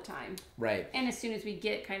 all the time. Right. And as soon as we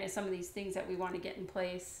get kind of some of these things that we want to get in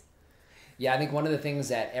place. Yeah, I think one of the things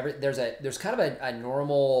that there's kind of a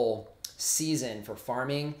normal season for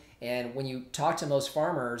farming, and when you talk to most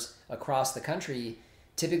farmers across the country,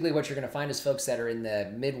 typically what you're going to find is folks that are in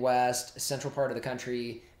the Midwest, central part of the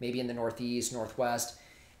country, maybe in the Northeast, Northwest,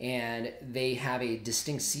 and they have a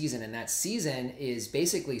distinct season, and that season is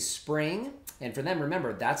basically spring. And for them,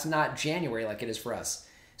 remember, that's not January like it is for us.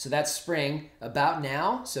 So that's spring about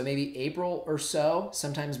now, so maybe April or so,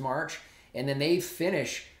 sometimes March, and then they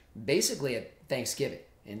finish basically at Thanksgiving.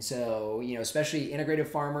 And so, especially integrative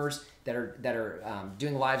farmers that are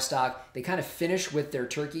doing livestock, they kind of finish with their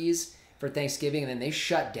turkeys for Thanksgiving, and then they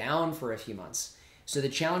shut down for a few months. So the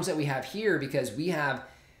challenge that we have here, because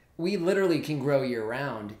we literally can grow year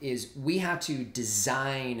round, is we have to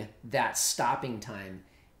design that stopping time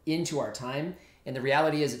into our time. And the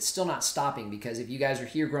reality is it's still not stopping, because if you guys are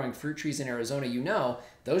here growing fruit trees in Arizona,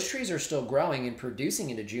 those trees are still growing and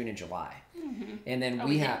producing into June and July. And then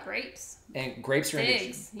we have grapes. And grapes are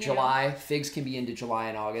figs, into July. Figs can be into July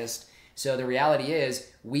and August. So the reality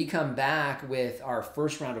is we come back with our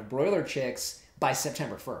first round of broiler chicks by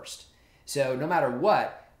September 1st. So no matter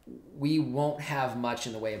what, we won't have much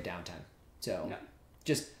in the way of downtime. So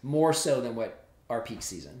just more so than what our peak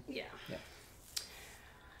season. Yeah.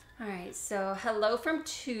 All right, so hello from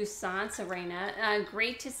Tucson, Serena.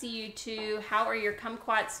 Great to see you too. How are your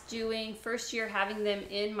kumquats doing? First year having them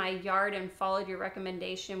in my yard and followed your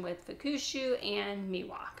recommendation with Fukushu and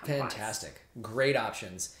Miwa kumquats. Fantastic. Great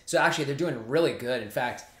options. So actually they're doing really good. In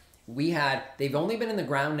fact, they've only been in the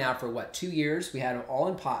ground now for 2 years. We had them all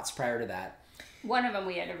in pots prior to that. One of them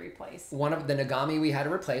we had to replace. One of the Nagami we had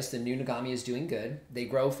to replace. The new Nagami is doing good. They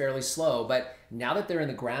grow fairly slow, but now that they're in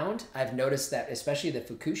the ground, I've noticed that especially the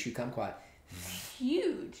Fukushu kumquat,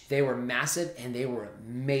 huge. They were massive and they were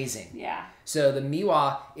amazing. Yeah. So the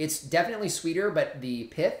Miwa, it's definitely sweeter, but the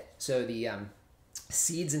pith, so the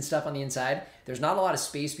seeds and stuff on the inside, there's not a lot of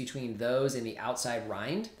space between those and the outside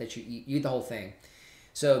rind that you eat. You eat the whole thing.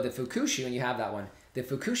 So the Fukushu, and you have that one, the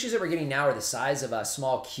Fukushus that we're getting now are the size of a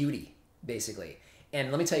small cutie, basically.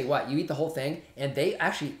 And let me tell you what, you eat the whole thing, and they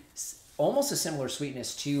actually almost a similar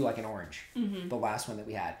sweetness to like an orange, the last one that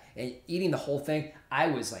we had. And eating the whole thing, I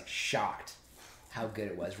was like shocked how good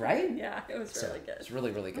it was, right? Yeah, it was really good. It's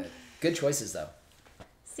really, really good. Good choices, though.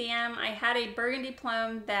 Sam, I had a burgundy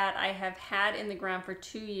plum that I have had in the ground for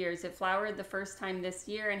 2 years. It flowered the first time this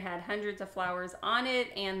year and had hundreds of flowers on it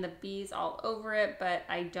and the bees all over it, but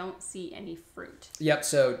I don't see any fruit. Yep,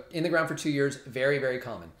 so in the ground for 2 years, very, very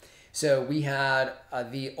common. So we had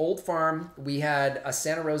the old farm, we had a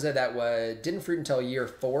Santa Rosa that didn't fruit until year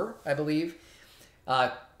 4, I believe.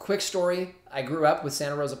 Quick story, I grew up with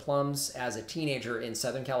Santa Rosa plums as a teenager in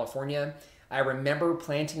Southern California. I remember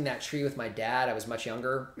planting that tree with my dad. I was much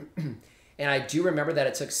younger. And I do remember that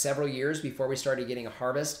it took several years before we started getting a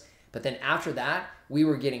harvest. But then after that, we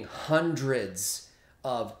were getting hundreds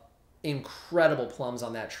of incredible plums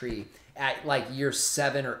on that tree at like year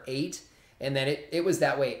 7 or 8. And then it was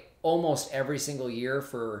that way almost every single year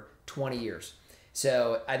for 20 years.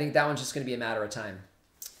 So I think that one's just going to be a matter of time.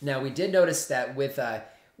 Now, we did notice that with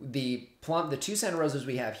the 2 Santa Rosas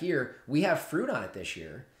we have here, we have fruit on it this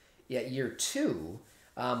year. At year 2,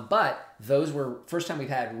 but those were first time we've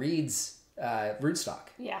had reeds rootstock.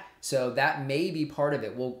 Yeah. So that may be part of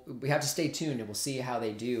it. We have to stay tuned and we'll see how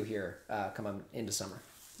they do here come on into summer.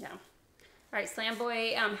 Yeah. All right, Slam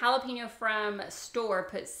Boy, jalapeno from store.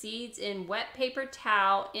 Put seeds in wet paper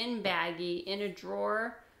towel in baggie in a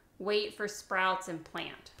drawer. Wait for sprouts and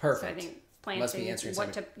plant. Perfect. So I think planting. Must be answering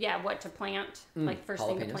what to plant, like first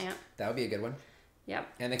thing to plant. That would be a good one. Yep.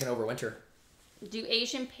 And they can overwinter. Do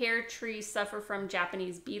Asian pear trees suffer from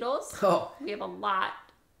Japanese beetles? Oh. We have a lot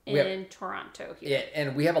in Toronto here. Yeah,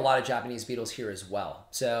 and we have a lot of Japanese beetles here as well.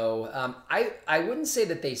 So I wouldn't say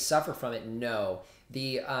that they suffer from it, no.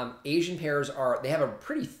 The Asian pears they have a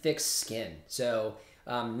pretty thick skin. So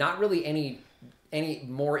not really any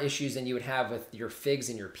more issues than you would have with your figs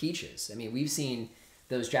and your peaches. I mean, we've seen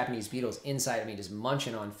those Japanese beetles inside, just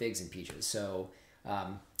munching on figs and peaches. So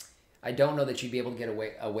I don't know that you'd be able to get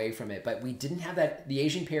away from it, but we didn't have that. The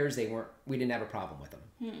Asian pears, we didn't have a problem with them.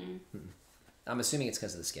 Mm-mm. I'm assuming it's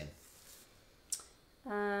because of the skin.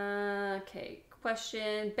 Okay,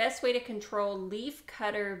 question. Best way to control leaf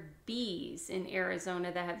cutter bees in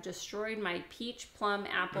Arizona that have destroyed my peach, plum,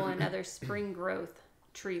 apple, and other spring growth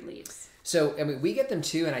tree leaves? So, we get them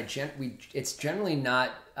too, and it's generally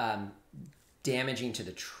not damaging to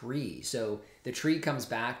the tree. So the tree comes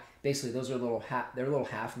back. Basically, those are little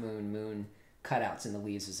half moon cutouts in the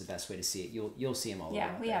leaves is the best way to see it. You'll see them all over.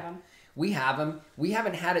 Yeah, we have them. We have them. We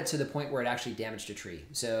haven't had it to the point where it actually damaged a tree.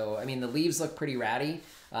 So the leaves look pretty ratty,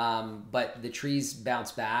 but the trees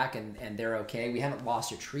bounce back and they're okay. We haven't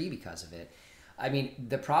lost a tree because of it.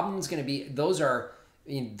 The problem is going to be those are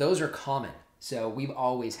common. So we've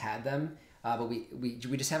always had them, but we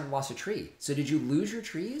just haven't lost a tree. So did you lose your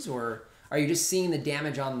trees, or are you just seeing the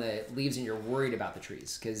damage on the leaves and you're worried about the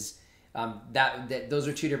trees? Because those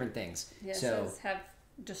are two different things. Yeah, so have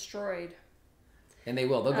destroyed. And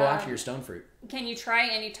they'll go after your stone fruit. Can you try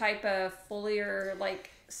any type of foliar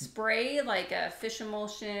spray, like a fish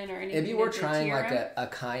emulsion or anything? If you were trying like a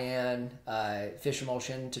cayenne fish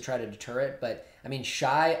emulsion to try to deter it, but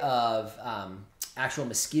shy of actual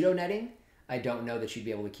mosquito netting, I don't know that you'd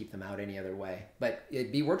be able to keep them out any other way. But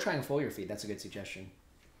worth trying foliar feed. That's a good suggestion.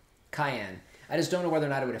 Cayenne. I just don't know whether or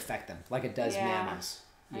not it would affect them like it does mammals.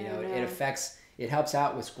 It helps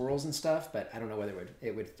out with squirrels and stuff, but I don't know whether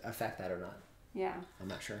it would affect that or not. Yeah. I'm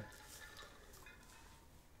not sure.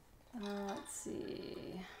 Let's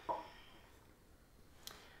see.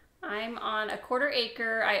 All I'm on a 1/4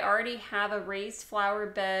 acre. I already have a raised flower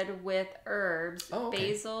bed with herbs,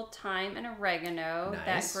 basil, thyme, and oregano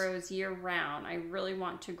that grows year round. I really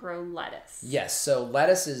want to grow lettuce. Yes, so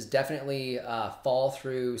lettuce is definitely fall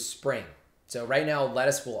through spring. So right now,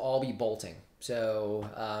 lettuce will all be bolting. So,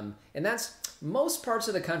 and that's most parts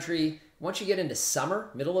of the country. Once you get into summer,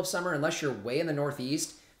 middle of summer, unless you're way in the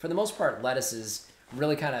Northeast, for the most part, lettuce is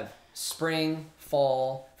really kind of spring,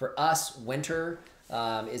 fall. For us, winter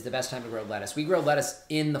is the best time to grow lettuce. We grow lettuce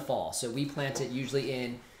in the fall. So we plant it usually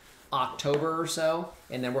in October or so,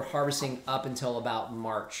 and then we're harvesting up until about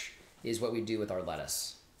March is what we do with our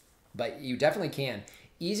lettuce. But you definitely can.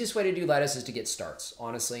 Easiest way to do lettuce is to get starts,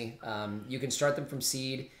 honestly. You can start them from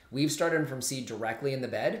seed. We've started them from seed directly in the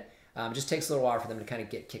bed. It just takes a little while for them to kind of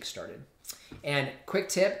get kick-started. And quick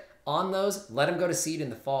tip on those, let them go to seed in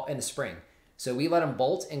the fall, in the spring. So we let them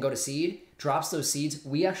bolt and go to seed, drops those seeds.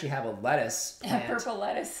 We actually have a lettuce plant. Purple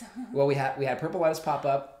lettuce. Well, we had purple lettuce pop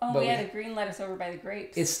up. Oh, we had a green lettuce over by the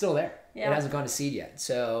grapes. It's still there. Yeah. It hasn't gone to seed yet.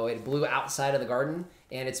 So it blew outside of the garden,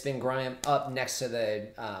 and it's been growing up next to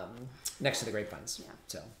the grapevines. Yeah.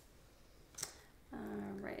 So. All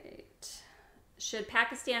right. Should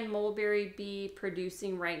Pakistan mulberry be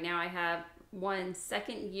producing right now? I have one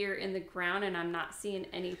second year in the ground, and I'm not seeing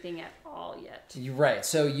anything at all yet. You're right.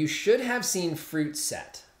 So you should have seen fruit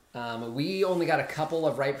set. We only got a couple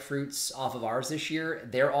of ripe fruits off of ours this year.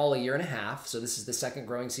 They're all 1.5 years. So this is the second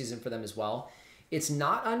growing season for them as well. It's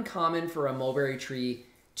not uncommon for a mulberry tree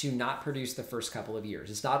to not produce the first couple of years.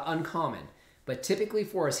 It's not uncommon. But typically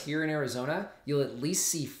for us here in Arizona, you'll at least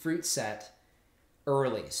see fruit set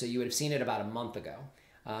early. So you would have seen it about a month ago.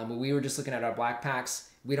 We were just looking at our black packs.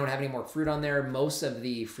 We don't have any more fruit on there. Most of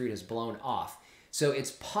the fruit has blown off. So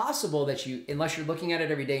it's possible that you, unless you're looking at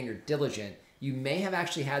it every day and you're diligent, you may have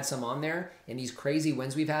actually had some on there, and these crazy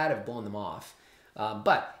winds we've had have blown them off.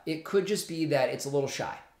 But it could just be that it's a little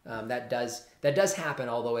shy. That does happen,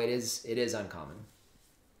 although it is uncommon.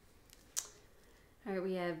 All right,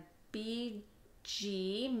 we have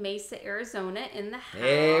BG Mesa, Arizona in the house.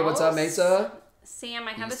 Hey, what's up, Mesa? Sam,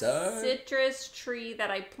 I have a citrus tree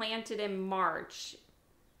that I planted in March.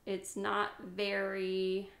 It's not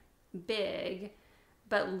very big,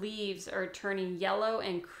 but leaves are turning yellow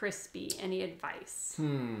and crispy. Any advice?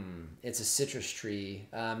 It's a citrus tree.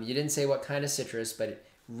 You didn't say what kind of citrus, but it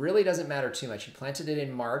really doesn't matter too much. You planted it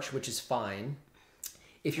in March, which is fine.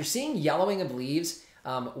 If you're seeing yellowing of leaves,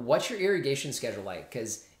 what's your irrigation schedule like?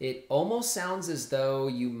 Because it almost sounds as though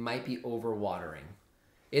you might be overwatering.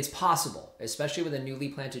 It's possible, especially with a newly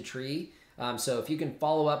planted tree. So if you can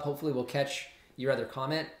follow up, hopefully we'll catch your other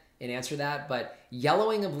comment and answer that. But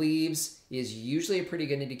yellowing of leaves is usually a pretty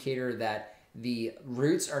good indicator that the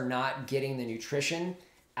roots are not getting the nutrition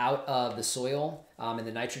out of the soil and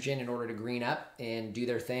the nitrogen in order to green up and do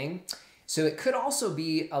their thing. So it could also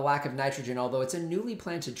be a lack of nitrogen. Although it's a newly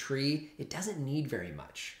planted tree, it doesn't need very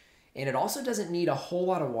much. And it also doesn't need a whole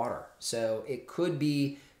lot of water. So it could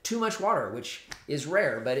be too much water, which is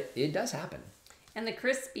rare, but it does happen. And the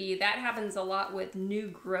crispy, that happens a lot with new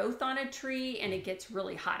growth on a tree, and it gets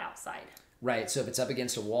really hot outside. Right, so if it's up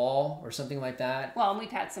against a wall or something like that. Well, and we've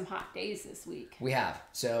had some hot days this week. We have.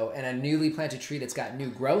 So, and a newly planted tree that's got new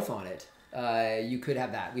growth on it, you could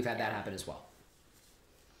have that. We've had that happen as well.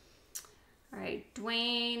 All right,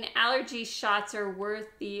 Dwayne, allergy shots are worth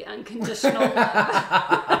the unconditional love.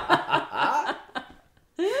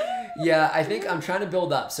 Yeah, I think I'm trying to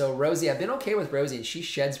build up. So Rosie, I've been okay with Rosie, and she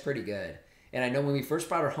sheds pretty good. And I know when we first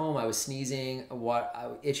brought her home, I was sneezing,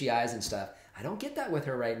 itchy eyes and stuff. I don't get that with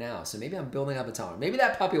her right now, so maybe I'm building up a tolerance. Maybe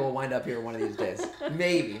that puppy will wind up here one of these days.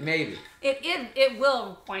 Maybe. It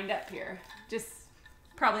will wind up here, just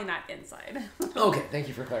probably not inside. Okay, thank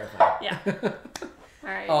you for clarifying. Yeah. All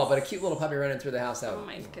right. Oh, but a cute little puppy running through the house. Oh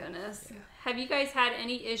my goodness. Yeah. Have you guys had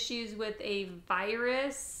any issues with a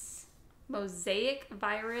virus? Mosaic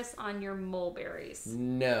virus on your mulberries?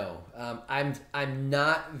 No, I'm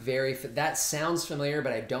not very. That sounds familiar,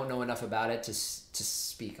 but I don't know enough about it to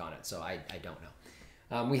speak on it, so I don't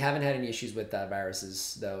know. We haven't had any issues with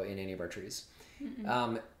viruses though in any of our trees.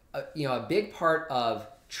 A big part of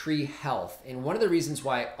tree health, and one of the reasons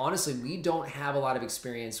why honestly we don't have a lot of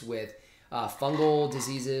experience with fungal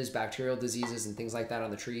diseases, bacterial diseases, and things like that on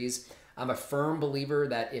the trees. I'm a firm believer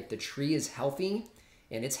that if the tree is healthy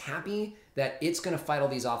and it's happy, that it's going to fight all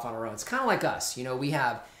these off on our own. It's kind of like us. We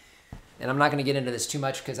have, and I'm not going to get into this too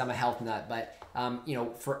much because I'm a health nut, but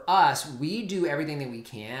for us, we do everything that we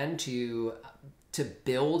can to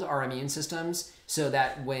build our immune systems so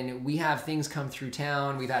that when we have things come through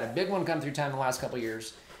town, we've had a big one come through town in the last couple of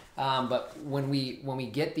years, but when we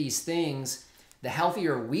get these things, the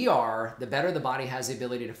healthier we are, the better the body has the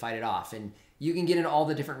ability to fight it off. And you can get into all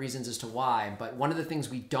the different reasons as to why, but one of the things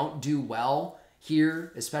we don't do well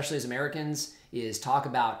here, especially as Americans, is talk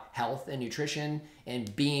about health and nutrition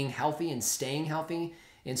and being healthy and staying healthy.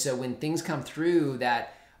 And so when things come through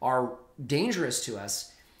that are dangerous to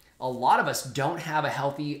us, a lot of us don't have a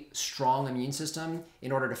healthy, strong immune system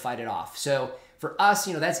in order to fight it off. So for us,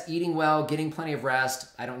 that's eating well, getting plenty of rest.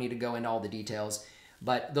 I don't need to go into all the details,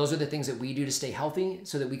 but those are the things that we do to stay healthy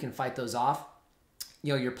so that we can fight those off.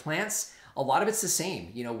 Your plants, a lot of it's the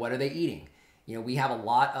same. What are they eating? We have a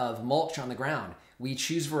lot of mulch on the ground. We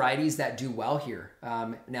choose varieties that do well here.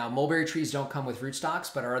 Now, mulberry trees don't come with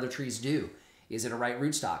rootstocks, but our other trees do. Is it a right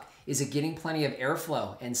rootstock? Is it getting plenty of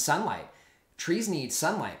airflow and sunlight? Trees need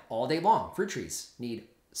sunlight all day long. Fruit trees need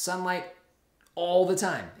sunlight all the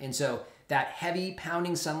time. And so that heavy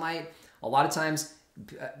pounding sunlight, a lot of times,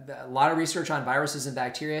 a lot of research on viruses and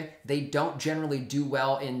bacteria, they don't generally do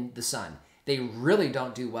well in the sun. They really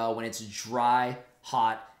don't do well when it's dry,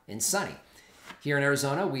 hot, and sunny. Here in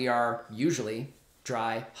Arizona, we are usually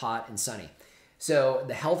dry, hot, and sunny. So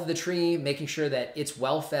the health of the tree, making sure that it's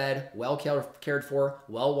well fed, well cared for,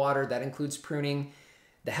 well watered, that includes pruning.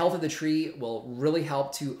 The health of the tree will really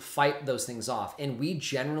help to fight those things off. And we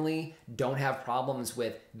generally don't have problems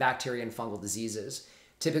with bacteria and fungal diseases.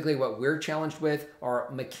 Typically what we're challenged with are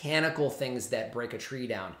mechanical things that break a tree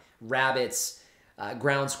down. Rabbits,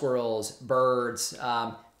 ground squirrels, birds.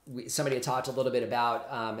 Somebody had talked a little bit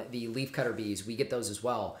about the leafcutter bees. We get those as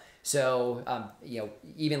well. So,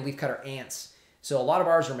 even leafcutter ants. So a lot of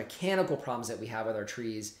ours are mechanical problems that we have with our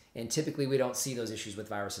trees, and typically we don't see those issues with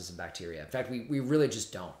viruses and bacteria. In fact, we really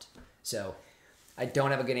just don't. So I don't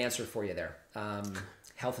have a good answer for you there.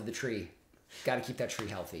 Health of the tree. Got to keep that tree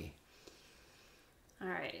healthy. All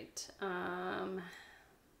right.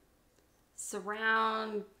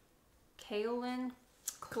 Surround kaolin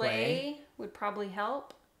clay would probably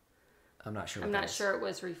help. I'm not sure. I'm not sure it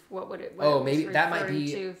was what would it. Oh, it maybe was that might referring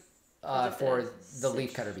be to, for the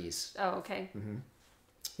leafcutter bees. Oh, okay. Mm-hmm.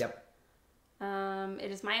 Yep.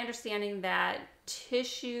 It is my understanding that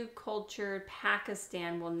tissue cultured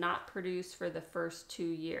Pakistan will not produce for the first 2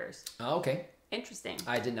 years. Oh, okay. Interesting.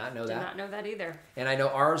 I did not know that. Did not know that either. And I know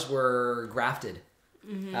ours were grafted,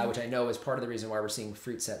 which I know is part of the reason why we're seeing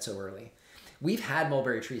fruit set so early. We've had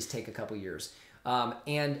mulberry trees take a couple years.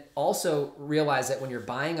 And also realize that when you're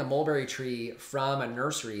buying a mulberry tree from a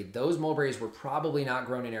nursery, those mulberries were probably not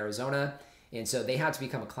grown in Arizona. And so they had to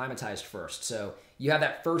become acclimatized first. So you have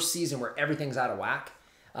that first season where everything's out of whack.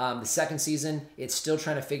 The second season, it's still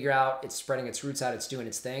trying to figure out, it's spreading its roots out, it's doing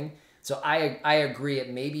its thing. So I agree,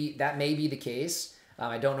 that may be the case.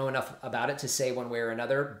 I don't know enough about it to say one way or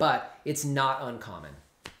another, but it's not uncommon.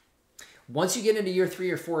 Once you get into year 3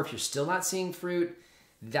 or 4, if you're still not seeing fruit,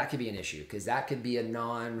 that could be an issue because that could be a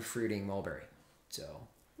non-fruiting mulberry. So,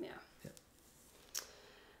 yeah.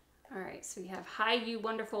 All right, so we have hi, you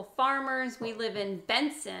wonderful farmers. We live in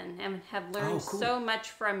Benson and have learned so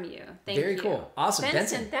much from you. Thank you. Very cool. Awesome.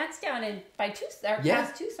 Benson. That's down in by Tucson,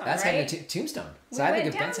 past Tucson, that's right? heading to Tombstone. So we I went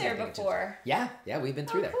think of down Benson, there before. Yeah, we've been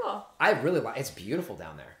through there. Cool. I really like. It's beautiful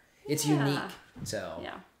down there. It's unique. So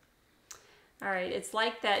yeah. All right, it's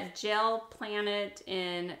like that gel planet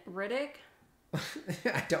in Riddick.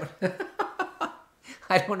 I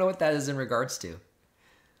don't know what that is in regards to.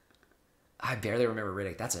 I barely remember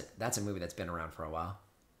Riddick. That's a movie that's been around for a while.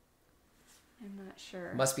 I'm not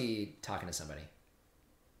sure. Must be talking to somebody.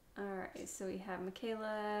 All right, so we have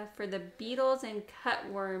Michaela. For the beetles and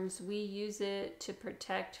cutworms, we use it to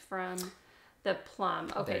protect from the plum.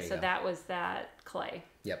 Okay, so that was that clay.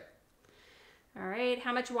 Yep. All right,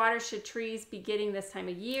 how much water should trees be getting this time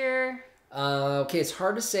of year? Okay, it's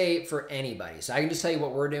hard to say for anybody. So I can just tell you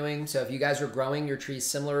what we're doing. So if you guys are growing your trees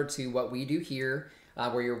similar to what we do here,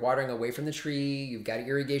 where you're watering away from the tree, you've got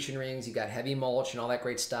irrigation rings, you've got heavy mulch and all that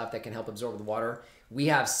great stuff that can help absorb the water. We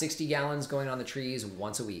have 60 gallons going on the trees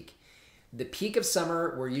once a week. The peak of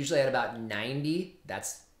summer, we're usually at about 90,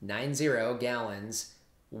 that's 90 gallons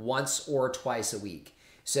once or twice a week.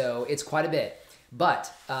 So it's quite a bit.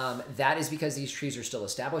 But that is because these trees are still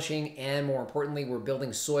establishing, and more importantly, we're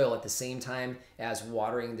building soil at the same time as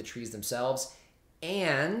watering the trees themselves.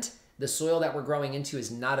 And the soil that we're growing into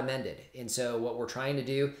is not amended. And so what we're trying to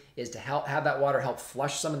do is to have that water help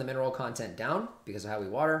flush some of the mineral content down because of how we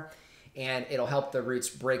water, and it'll help the roots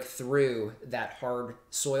break through that hard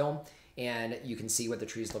soil, and you can see what the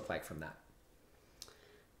trees look like from that.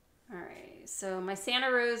 All right. So my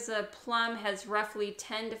Santa Rosa plum has roughly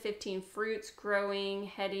 10 to 15 fruits growing,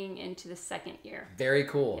 heading into the second year. Very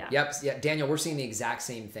cool. Yeah. Yep. Yeah, Daniel, we're seeing the exact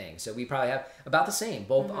same thing. So we probably have about the same,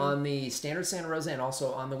 both on the standard Santa Rosa and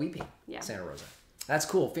also on the Weeping Santa Rosa. That's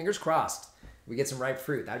cool. Fingers crossed. We get some ripe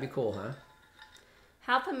fruit. That'd be cool, huh?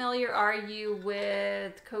 How familiar are you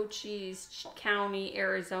with Cochise County,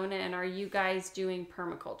 Arizona, and are you guys doing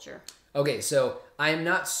permaculture? Okay, so I am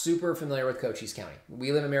not super familiar with Cochise County.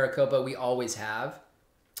 We live in Maricopa. We always have.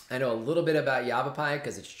 I know a little bit about Yavapai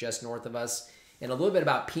because it's just north of us, and a little bit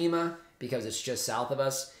about Pima because it's just south of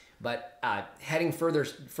us. But heading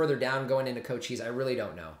further down, going into Cochise, I really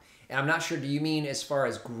don't know. And I'm not sure, do you mean as far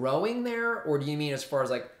as growing there, or do you mean as far as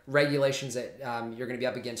like regulations that you're going to be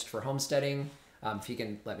up against for homesteading? If you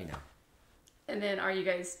can let me know. And then are you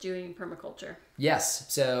guys doing permaculture?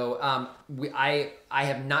 Yes. So I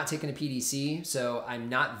have not taken a PDC, so I'm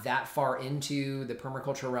not that far into the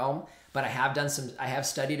permaculture realm, but I have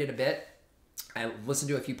studied it a bit. I listened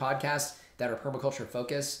to a few podcasts that are permaculture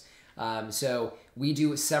focused. So we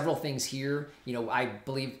do several things here. You know, I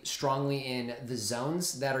believe strongly in the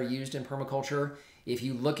zones that are used in permaculture. If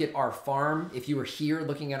you look at our farm, if you were here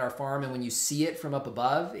looking at our farm, and when you see it from up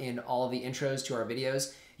above in all of the intros to our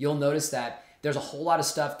videos, you'll notice that there's a whole lot of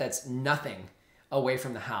stuff that's nothing away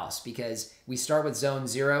from the house, because we start with zone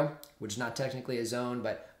 0, which is not technically a zone,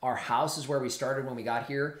 but our house is where we started when we got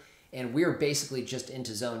here. And we're basically just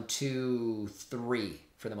into zone 2, 3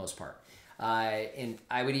 for the most part. And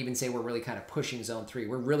I would even say we're really kind of pushing zone 3.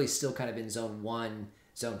 We're really still kind of in zone 1,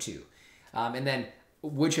 zone 2. And then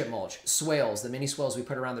wood chip mulch, swales, the mini swales we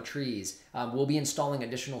put around the trees. We'll be installing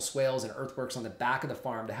additional swales and earthworks on the back of the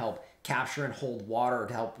farm to help capture and hold water,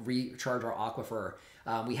 to help recharge our aquifer.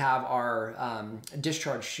 We have our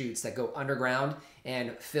discharge chutes that go underground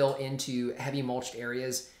and fill into heavy mulched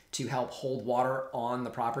areas to help hold water on the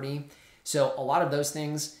property. So a lot of those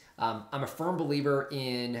things, I'm a firm believer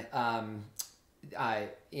in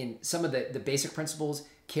some of the basic principles: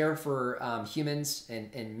 care for humans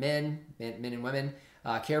and men and women,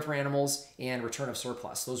 care for animals, and return of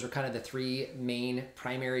surplus. Those are kind of the 3 main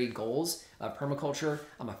primary goals of permaculture.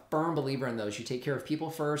 I'm a firm believer in those. You take care of people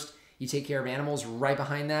first, you take care of animals right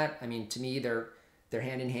behind that. I mean, to me, they're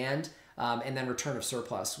hand in hand. And then return of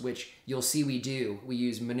surplus, which you'll see we do. We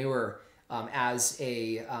use manure as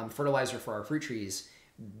a fertilizer for our fruit trees.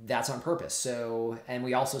 That's on purpose. So, and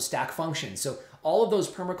we also stack functions. So all of those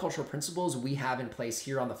permacultural principles we have in place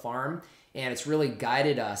here on the farm, and it's really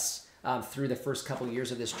guided us through the first couple of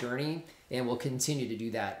years of this journey, and we'll continue to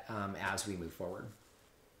do that as we move forward.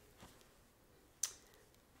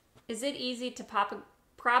 Is it easy to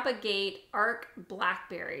propagate arc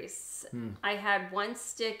blackberries? I had one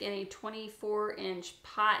stick in a 24-inch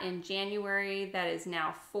pot in January that is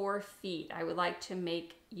now 4 feet. I would like to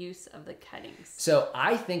make use of the cuttings. So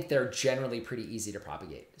I think they're generally pretty easy to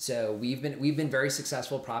propagate. So we've been very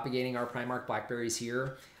successful propagating our Primark blackberries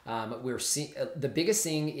here. The biggest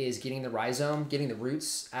thing is getting the rhizome, getting the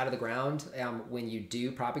roots out of the ground when you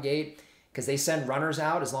do propagate, because they send runners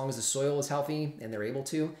out as long as the soil is healthy and they're able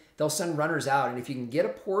to. They'll send runners out, and if you can get a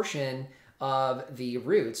portion of the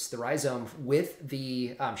roots, the rhizome, with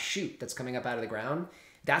the shoot that's coming up out of the ground,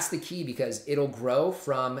 that's the key, because it'll grow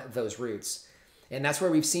from those roots. And that's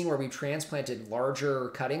where we've seen where we've transplanted larger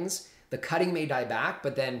cuttings. The cutting may die back,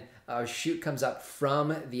 but then a shoot comes up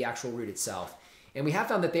from the actual root itself. And we have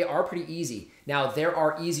found that they are pretty easy. Now, there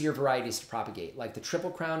are easier varieties to propagate, like the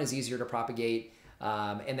Triple Crown is easier to propagate,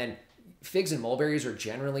 and then figs and mulberries are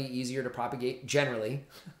generally easier to propagate. Generally,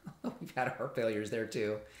 we've had our failures there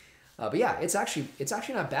too. But yeah, it's actually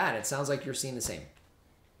not bad. It sounds like you're seeing the same.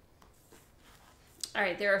 All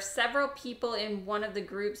right, there are several people in one of the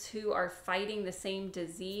groups who are fighting the same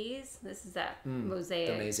disease. This is that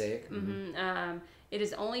mosaic. The mosaic. Mm-hmm. It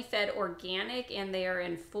is only fed organic, and they are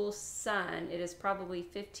in full sun. It is probably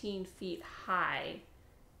 15 feet high.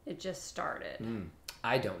 It just started.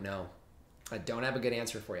 I don't know. I don't have a good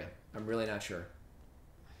answer for you. I'm really not sure.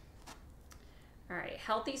 All right,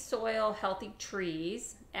 healthy soil, healthy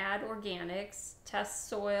trees, add organics, test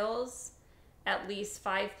soils, at least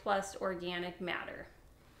 5+ organic matter.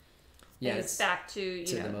 Yeah, it's back to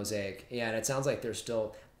the mosaic. Yeah, and it sounds like there's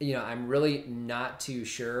still, I'm really not too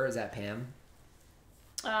sure. Is that Pam?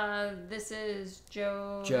 This is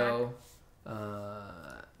Joe.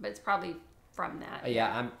 But it's probably from that.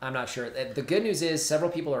 Yeah, I'm not sure. The good news is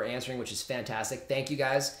several people are answering, which is fantastic. Thank you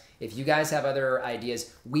guys. If you guys have other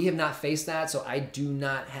ideas, we have not faced that, so I do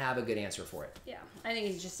not have a good answer for it. Yeah, I think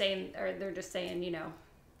he's just saying, or they're just saying,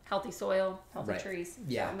 healthy soil, healthy Right. trees.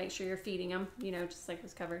 Yeah. So make sure you're feeding them, just like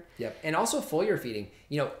was covered. Yep. And also foliar feeding.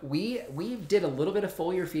 We did a little bit of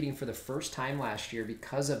foliar feeding for the first time last year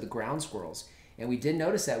because of the ground squirrels. And we did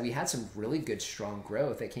notice that we had some really good, strong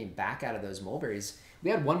growth that came back out of those mulberries. We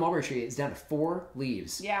had one mulberry tree. It's down to 4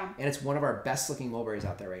 leaves. Yeah. And it's one of our best looking mulberries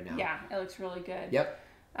out there right now. Yeah, it looks really good. Yep.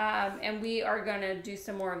 And we are going to do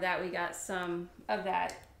some more of that. We got some of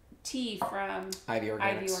that tea from Ivy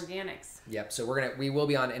Organics. Organics. Yep. So we will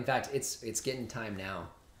be on. In fact, it's getting time now.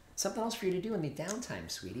 Something else for you to do in the downtime,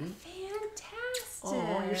 sweetie. Fantastic.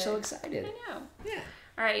 Oh, you're so excited. I know. Yeah.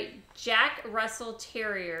 All right, Jack Russell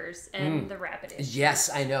Terriers and the rabbit issue. Yes,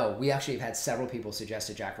 I know. We actually have had several people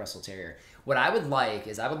suggest a Jack Russell Terrier. What I would like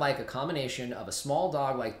is a combination of a small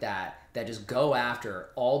dog like that just go after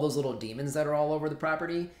all those little demons that are all over the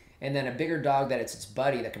property, and then a bigger dog that it's its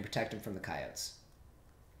buddy that can protect him from the coyotes.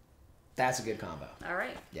 That's a good combo. All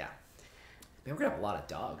right. Yeah. Man, we're going to have a lot of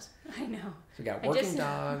dogs. I know. So we got working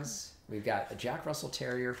dogs. We've got a Jack Russell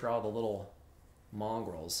Terrier for all the little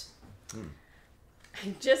mongrels.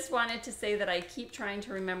 I just wanted to say that I keep trying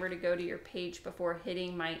to remember to go to your page before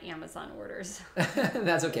hitting my Amazon orders.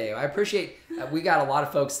 That's okay. I appreciate. We got a lot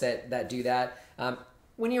of folks that do that.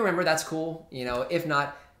 When you remember, that's cool. If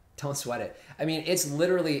not, don't sweat it. I mean, it's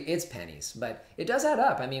pennies, but it does add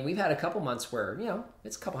up. I mean, we've had a couple months where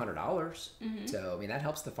it's a couple $100. Mm-hmm. So I mean, that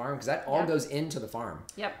helps the farm because that all goes into the farm.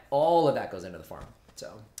 Yep. All of that goes into the farm.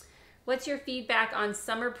 So. What's your feedback on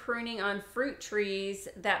summer pruning on fruit trees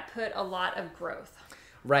that put a lot of growth?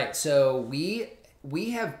 Right. So we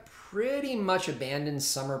have pretty much abandoned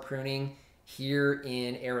summer pruning here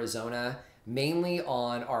in Arizona, mainly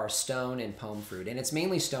on our stone and pome fruit, and it's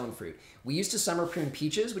mainly stone fruit. We used to summer prune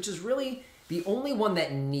peaches, which is really the only one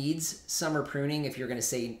that needs summer pruning, if you're going to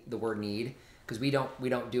say the word need, because we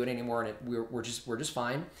don't do it anymore, and we're just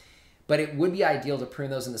fine. But it would be ideal to prune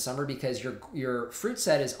those in the summer because your fruit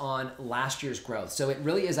set is on last year's growth. So it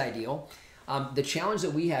really is ideal. The challenge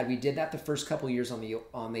that we did that the first couple of years on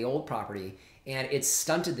the old property, and it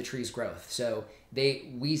stunted the tree's growth. So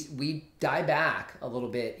we die back a little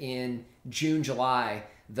bit in June, July.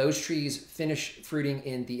 Those trees finish fruiting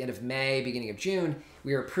in the end of May, beginning of June.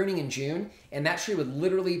 We were pruning in June, and that tree would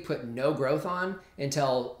literally put no growth on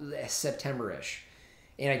until September-ish.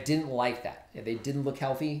 And I didn't like that. They didn't look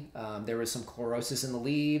healthy. There was some chlorosis in the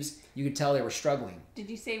leaves. You could tell they were struggling.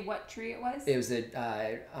 Did you say what tree it was? It was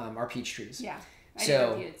our peach trees. Yeah, I didn't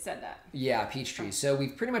know if you had said that. Yeah, peach trees. So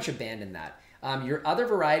we've pretty much abandoned that. Your other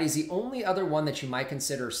varieties, the only other one that you might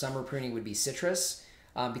consider summer pruning would be citrus,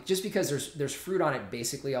 just because there's fruit on it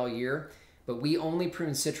basically all year. But we only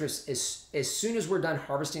prune citrus as soon as we're done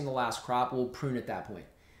harvesting the last crop. We'll prune at that point,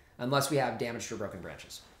 unless we have damaged or broken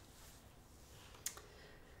branches.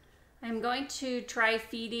 I'm going to try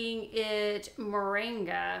feeding it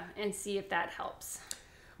moringa and see if that helps.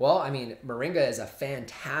 Well, I mean, moringa is a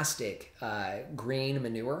fantastic green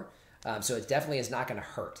manure, so it definitely is not going to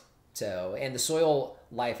hurt. So, and the soil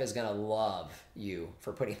life is going to love you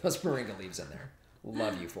for putting those moringa leaves in there.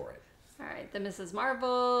 Love you for it. All right, the Mrs.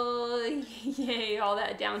 Marvel, yay, all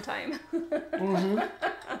that downtime.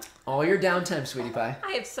 Mm-hmm. All your downtime, sweetie pie.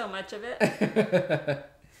 I have so much of it.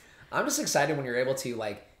 I'm just excited when you're able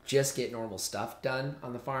to just get normal stuff done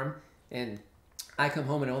on the farm, and I come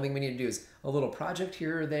home and the only thing we need to do is a little project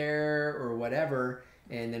here or there or whatever,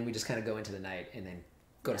 and then we just kind of go into the night and then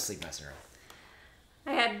go to sleep nice and early.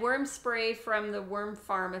 I had worm spray from the worm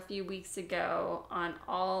farm a few weeks ago on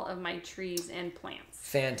all of my trees and plants.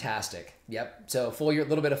 Fantastic. Yep. So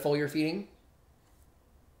little bit of foliar feeding.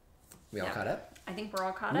 We all caught up? I think we're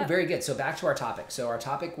all caught up. Very good. So back to our topic. So our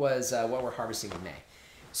topic was what we're harvesting in May.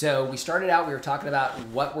 So we started out, we were talking about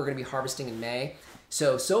what we're going to be harvesting in May.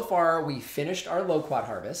 So far we finished our loquat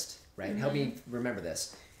harvest, right? Mm-hmm. Help me remember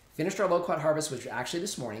this. Finished our loquat harvest, which was actually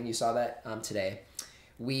this morning. You saw that today.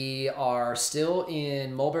 We are still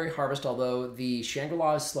in mulberry harvest, although the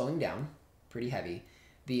Shangri-La is slowing down, pretty heavy.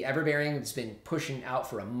 The Everbearing has been pushing out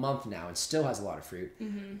for a month now and still has a lot of fruit.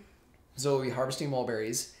 Mm-hmm. So we'll be harvesting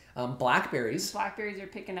mulberries. Blackberries. Blackberries are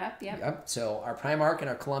picking up, Yep. So our Primark and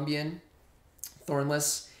our Colombian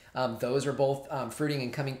thornless, those are both fruiting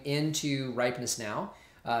and coming into ripeness now.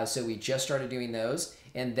 So we just started doing those.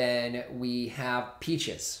 And then we have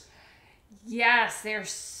peaches. Yes, they're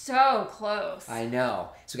so close. I know.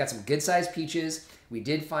 So we got some good sized peaches. We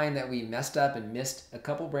did find that we messed up and missed a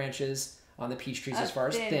couple branches on the peach trees as far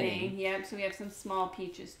as thinning. Yep, so we have some small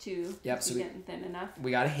peaches too. Yep, so we getting thin enough. We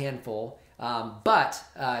got a handful. But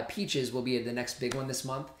peaches will be the next big one this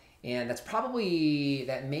month. And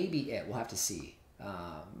that may be it. We'll have to see.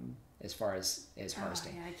 as far as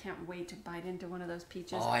harvesting. Yeah, I can't wait to bite into one of those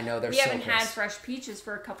peaches. Oh, I know, they're we so haven't had crisp. fresh peaches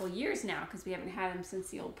for a couple years now because we haven't had them since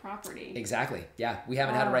the old property. Exactly. Yeah, we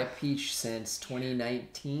haven't had a ripe peach since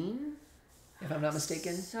 2019, if I'm not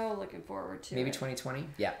mistaken. So looking forward to Maybe it. 2020.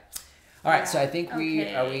 Yeah. All right. So I think are we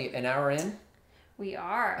an hour in? We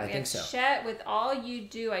are. I think so. Chet, with all you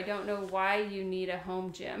do, I don't know why you need a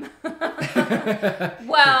home gym.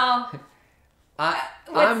 Well,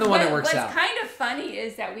 I'm the one that works out. What's kind of funny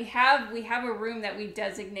is that we have a room that we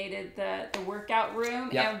designated the workout room,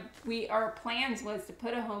 Yep. and our plans was to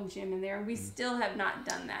put a home gym in there, and we still have not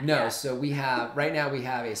done that. No, yet. so we have right now we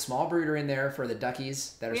have a small brooder in there for the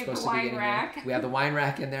duckies that are supposed to be getting in. We have the wine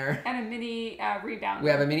rack in there. And a mini rebounder. We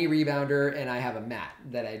have a mini rebounder, and I have a mat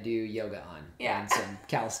that I do yoga on. Yeah. And some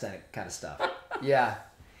calisthenic kind of stuff. Yeah.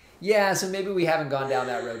 Yeah, so maybe we haven't gone down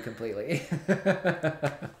that road completely.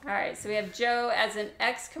 All right, so we have Joe as an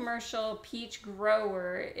ex-commercial peach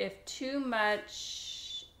grower. If too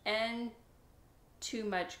much and too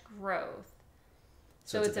much growth.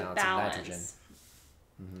 So it's a balance.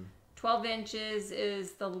 Mm-hmm. 12 inches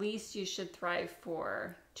is the least you should thrive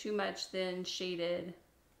for. Too much, then shaded.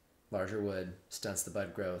 Larger wood stunts the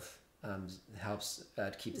bud growth, helps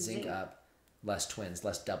to keep the zinc up. Less twins,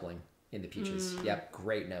 less doubling in the peaches. Yep,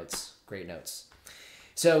 great notes.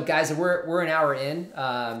 So guys, we're an hour in,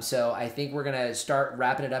 so I think we're gonna start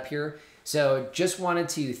wrapping it up here. So just wanted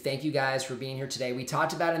to thank you guys for being here today. We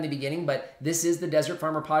talked about it in the beginning, but this is the Desert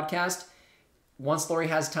Farmer Podcast. Once Lori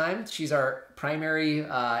has time, she's our primary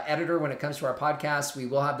editor when it comes to our podcasts. We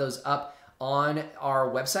will have those up on our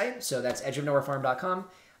website, so that's edgeofnowherefarm.com.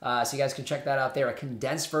 So you guys can check that out there, a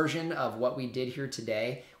condensed version of what we did here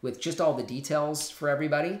today with just all the details for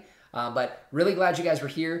everybody. But really glad you guys were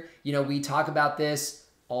here. You know, we talk about this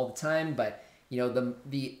all the time, but you know,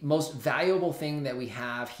 the most valuable thing that we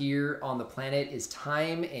have here on the planet is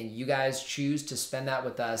time, and you guys choose to spend that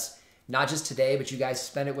with us, not just today, but you guys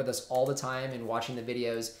spend it with us all the time and watching the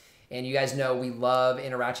videos. And you guys know we love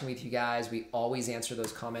interacting with you guys. We always answer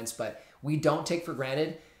those comments, but we don't take for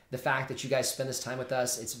granted the fact that you guys spend this time with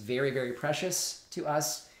us. It's very, very precious to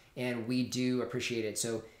us, and we do appreciate it.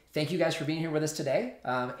 So thank you guys for being here with us today.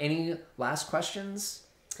 Any last questions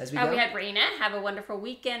as we go? We had Raina. Have a wonderful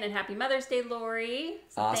weekend, and happy Mother's Day, Lori.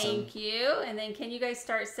 So awesome. Thank you. And then can you guys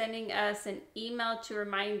start sending us an email to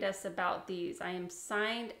remind us about these? I am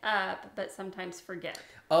signed up, but sometimes forget.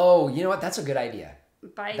 Oh, you know what? That's a good idea.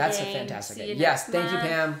 Bye, That's gang. a fantastic See idea. you Yes, next thank you, month.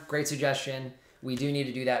 Pam. Great suggestion. We do need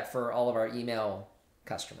to do that for all of our email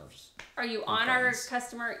customers. Are you on our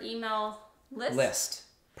customer email list?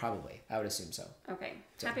 Probably. I would assume so. Okay.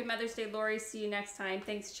 So. Happy Mother's Day, Lori. See you next time.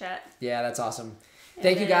 Thanks, Chet. Yeah, that's awesome.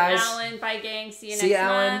 Thank you, guys. Alan, bye, gang. See you next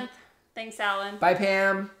month. Thanks, Alan. Bye,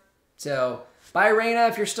 Pam. So, bye, Raina,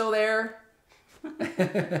 if you're still there.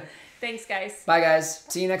 Thanks, guys. Bye, guys.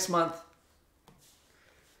 See you next month.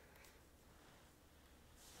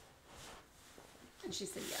 And she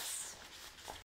said yes.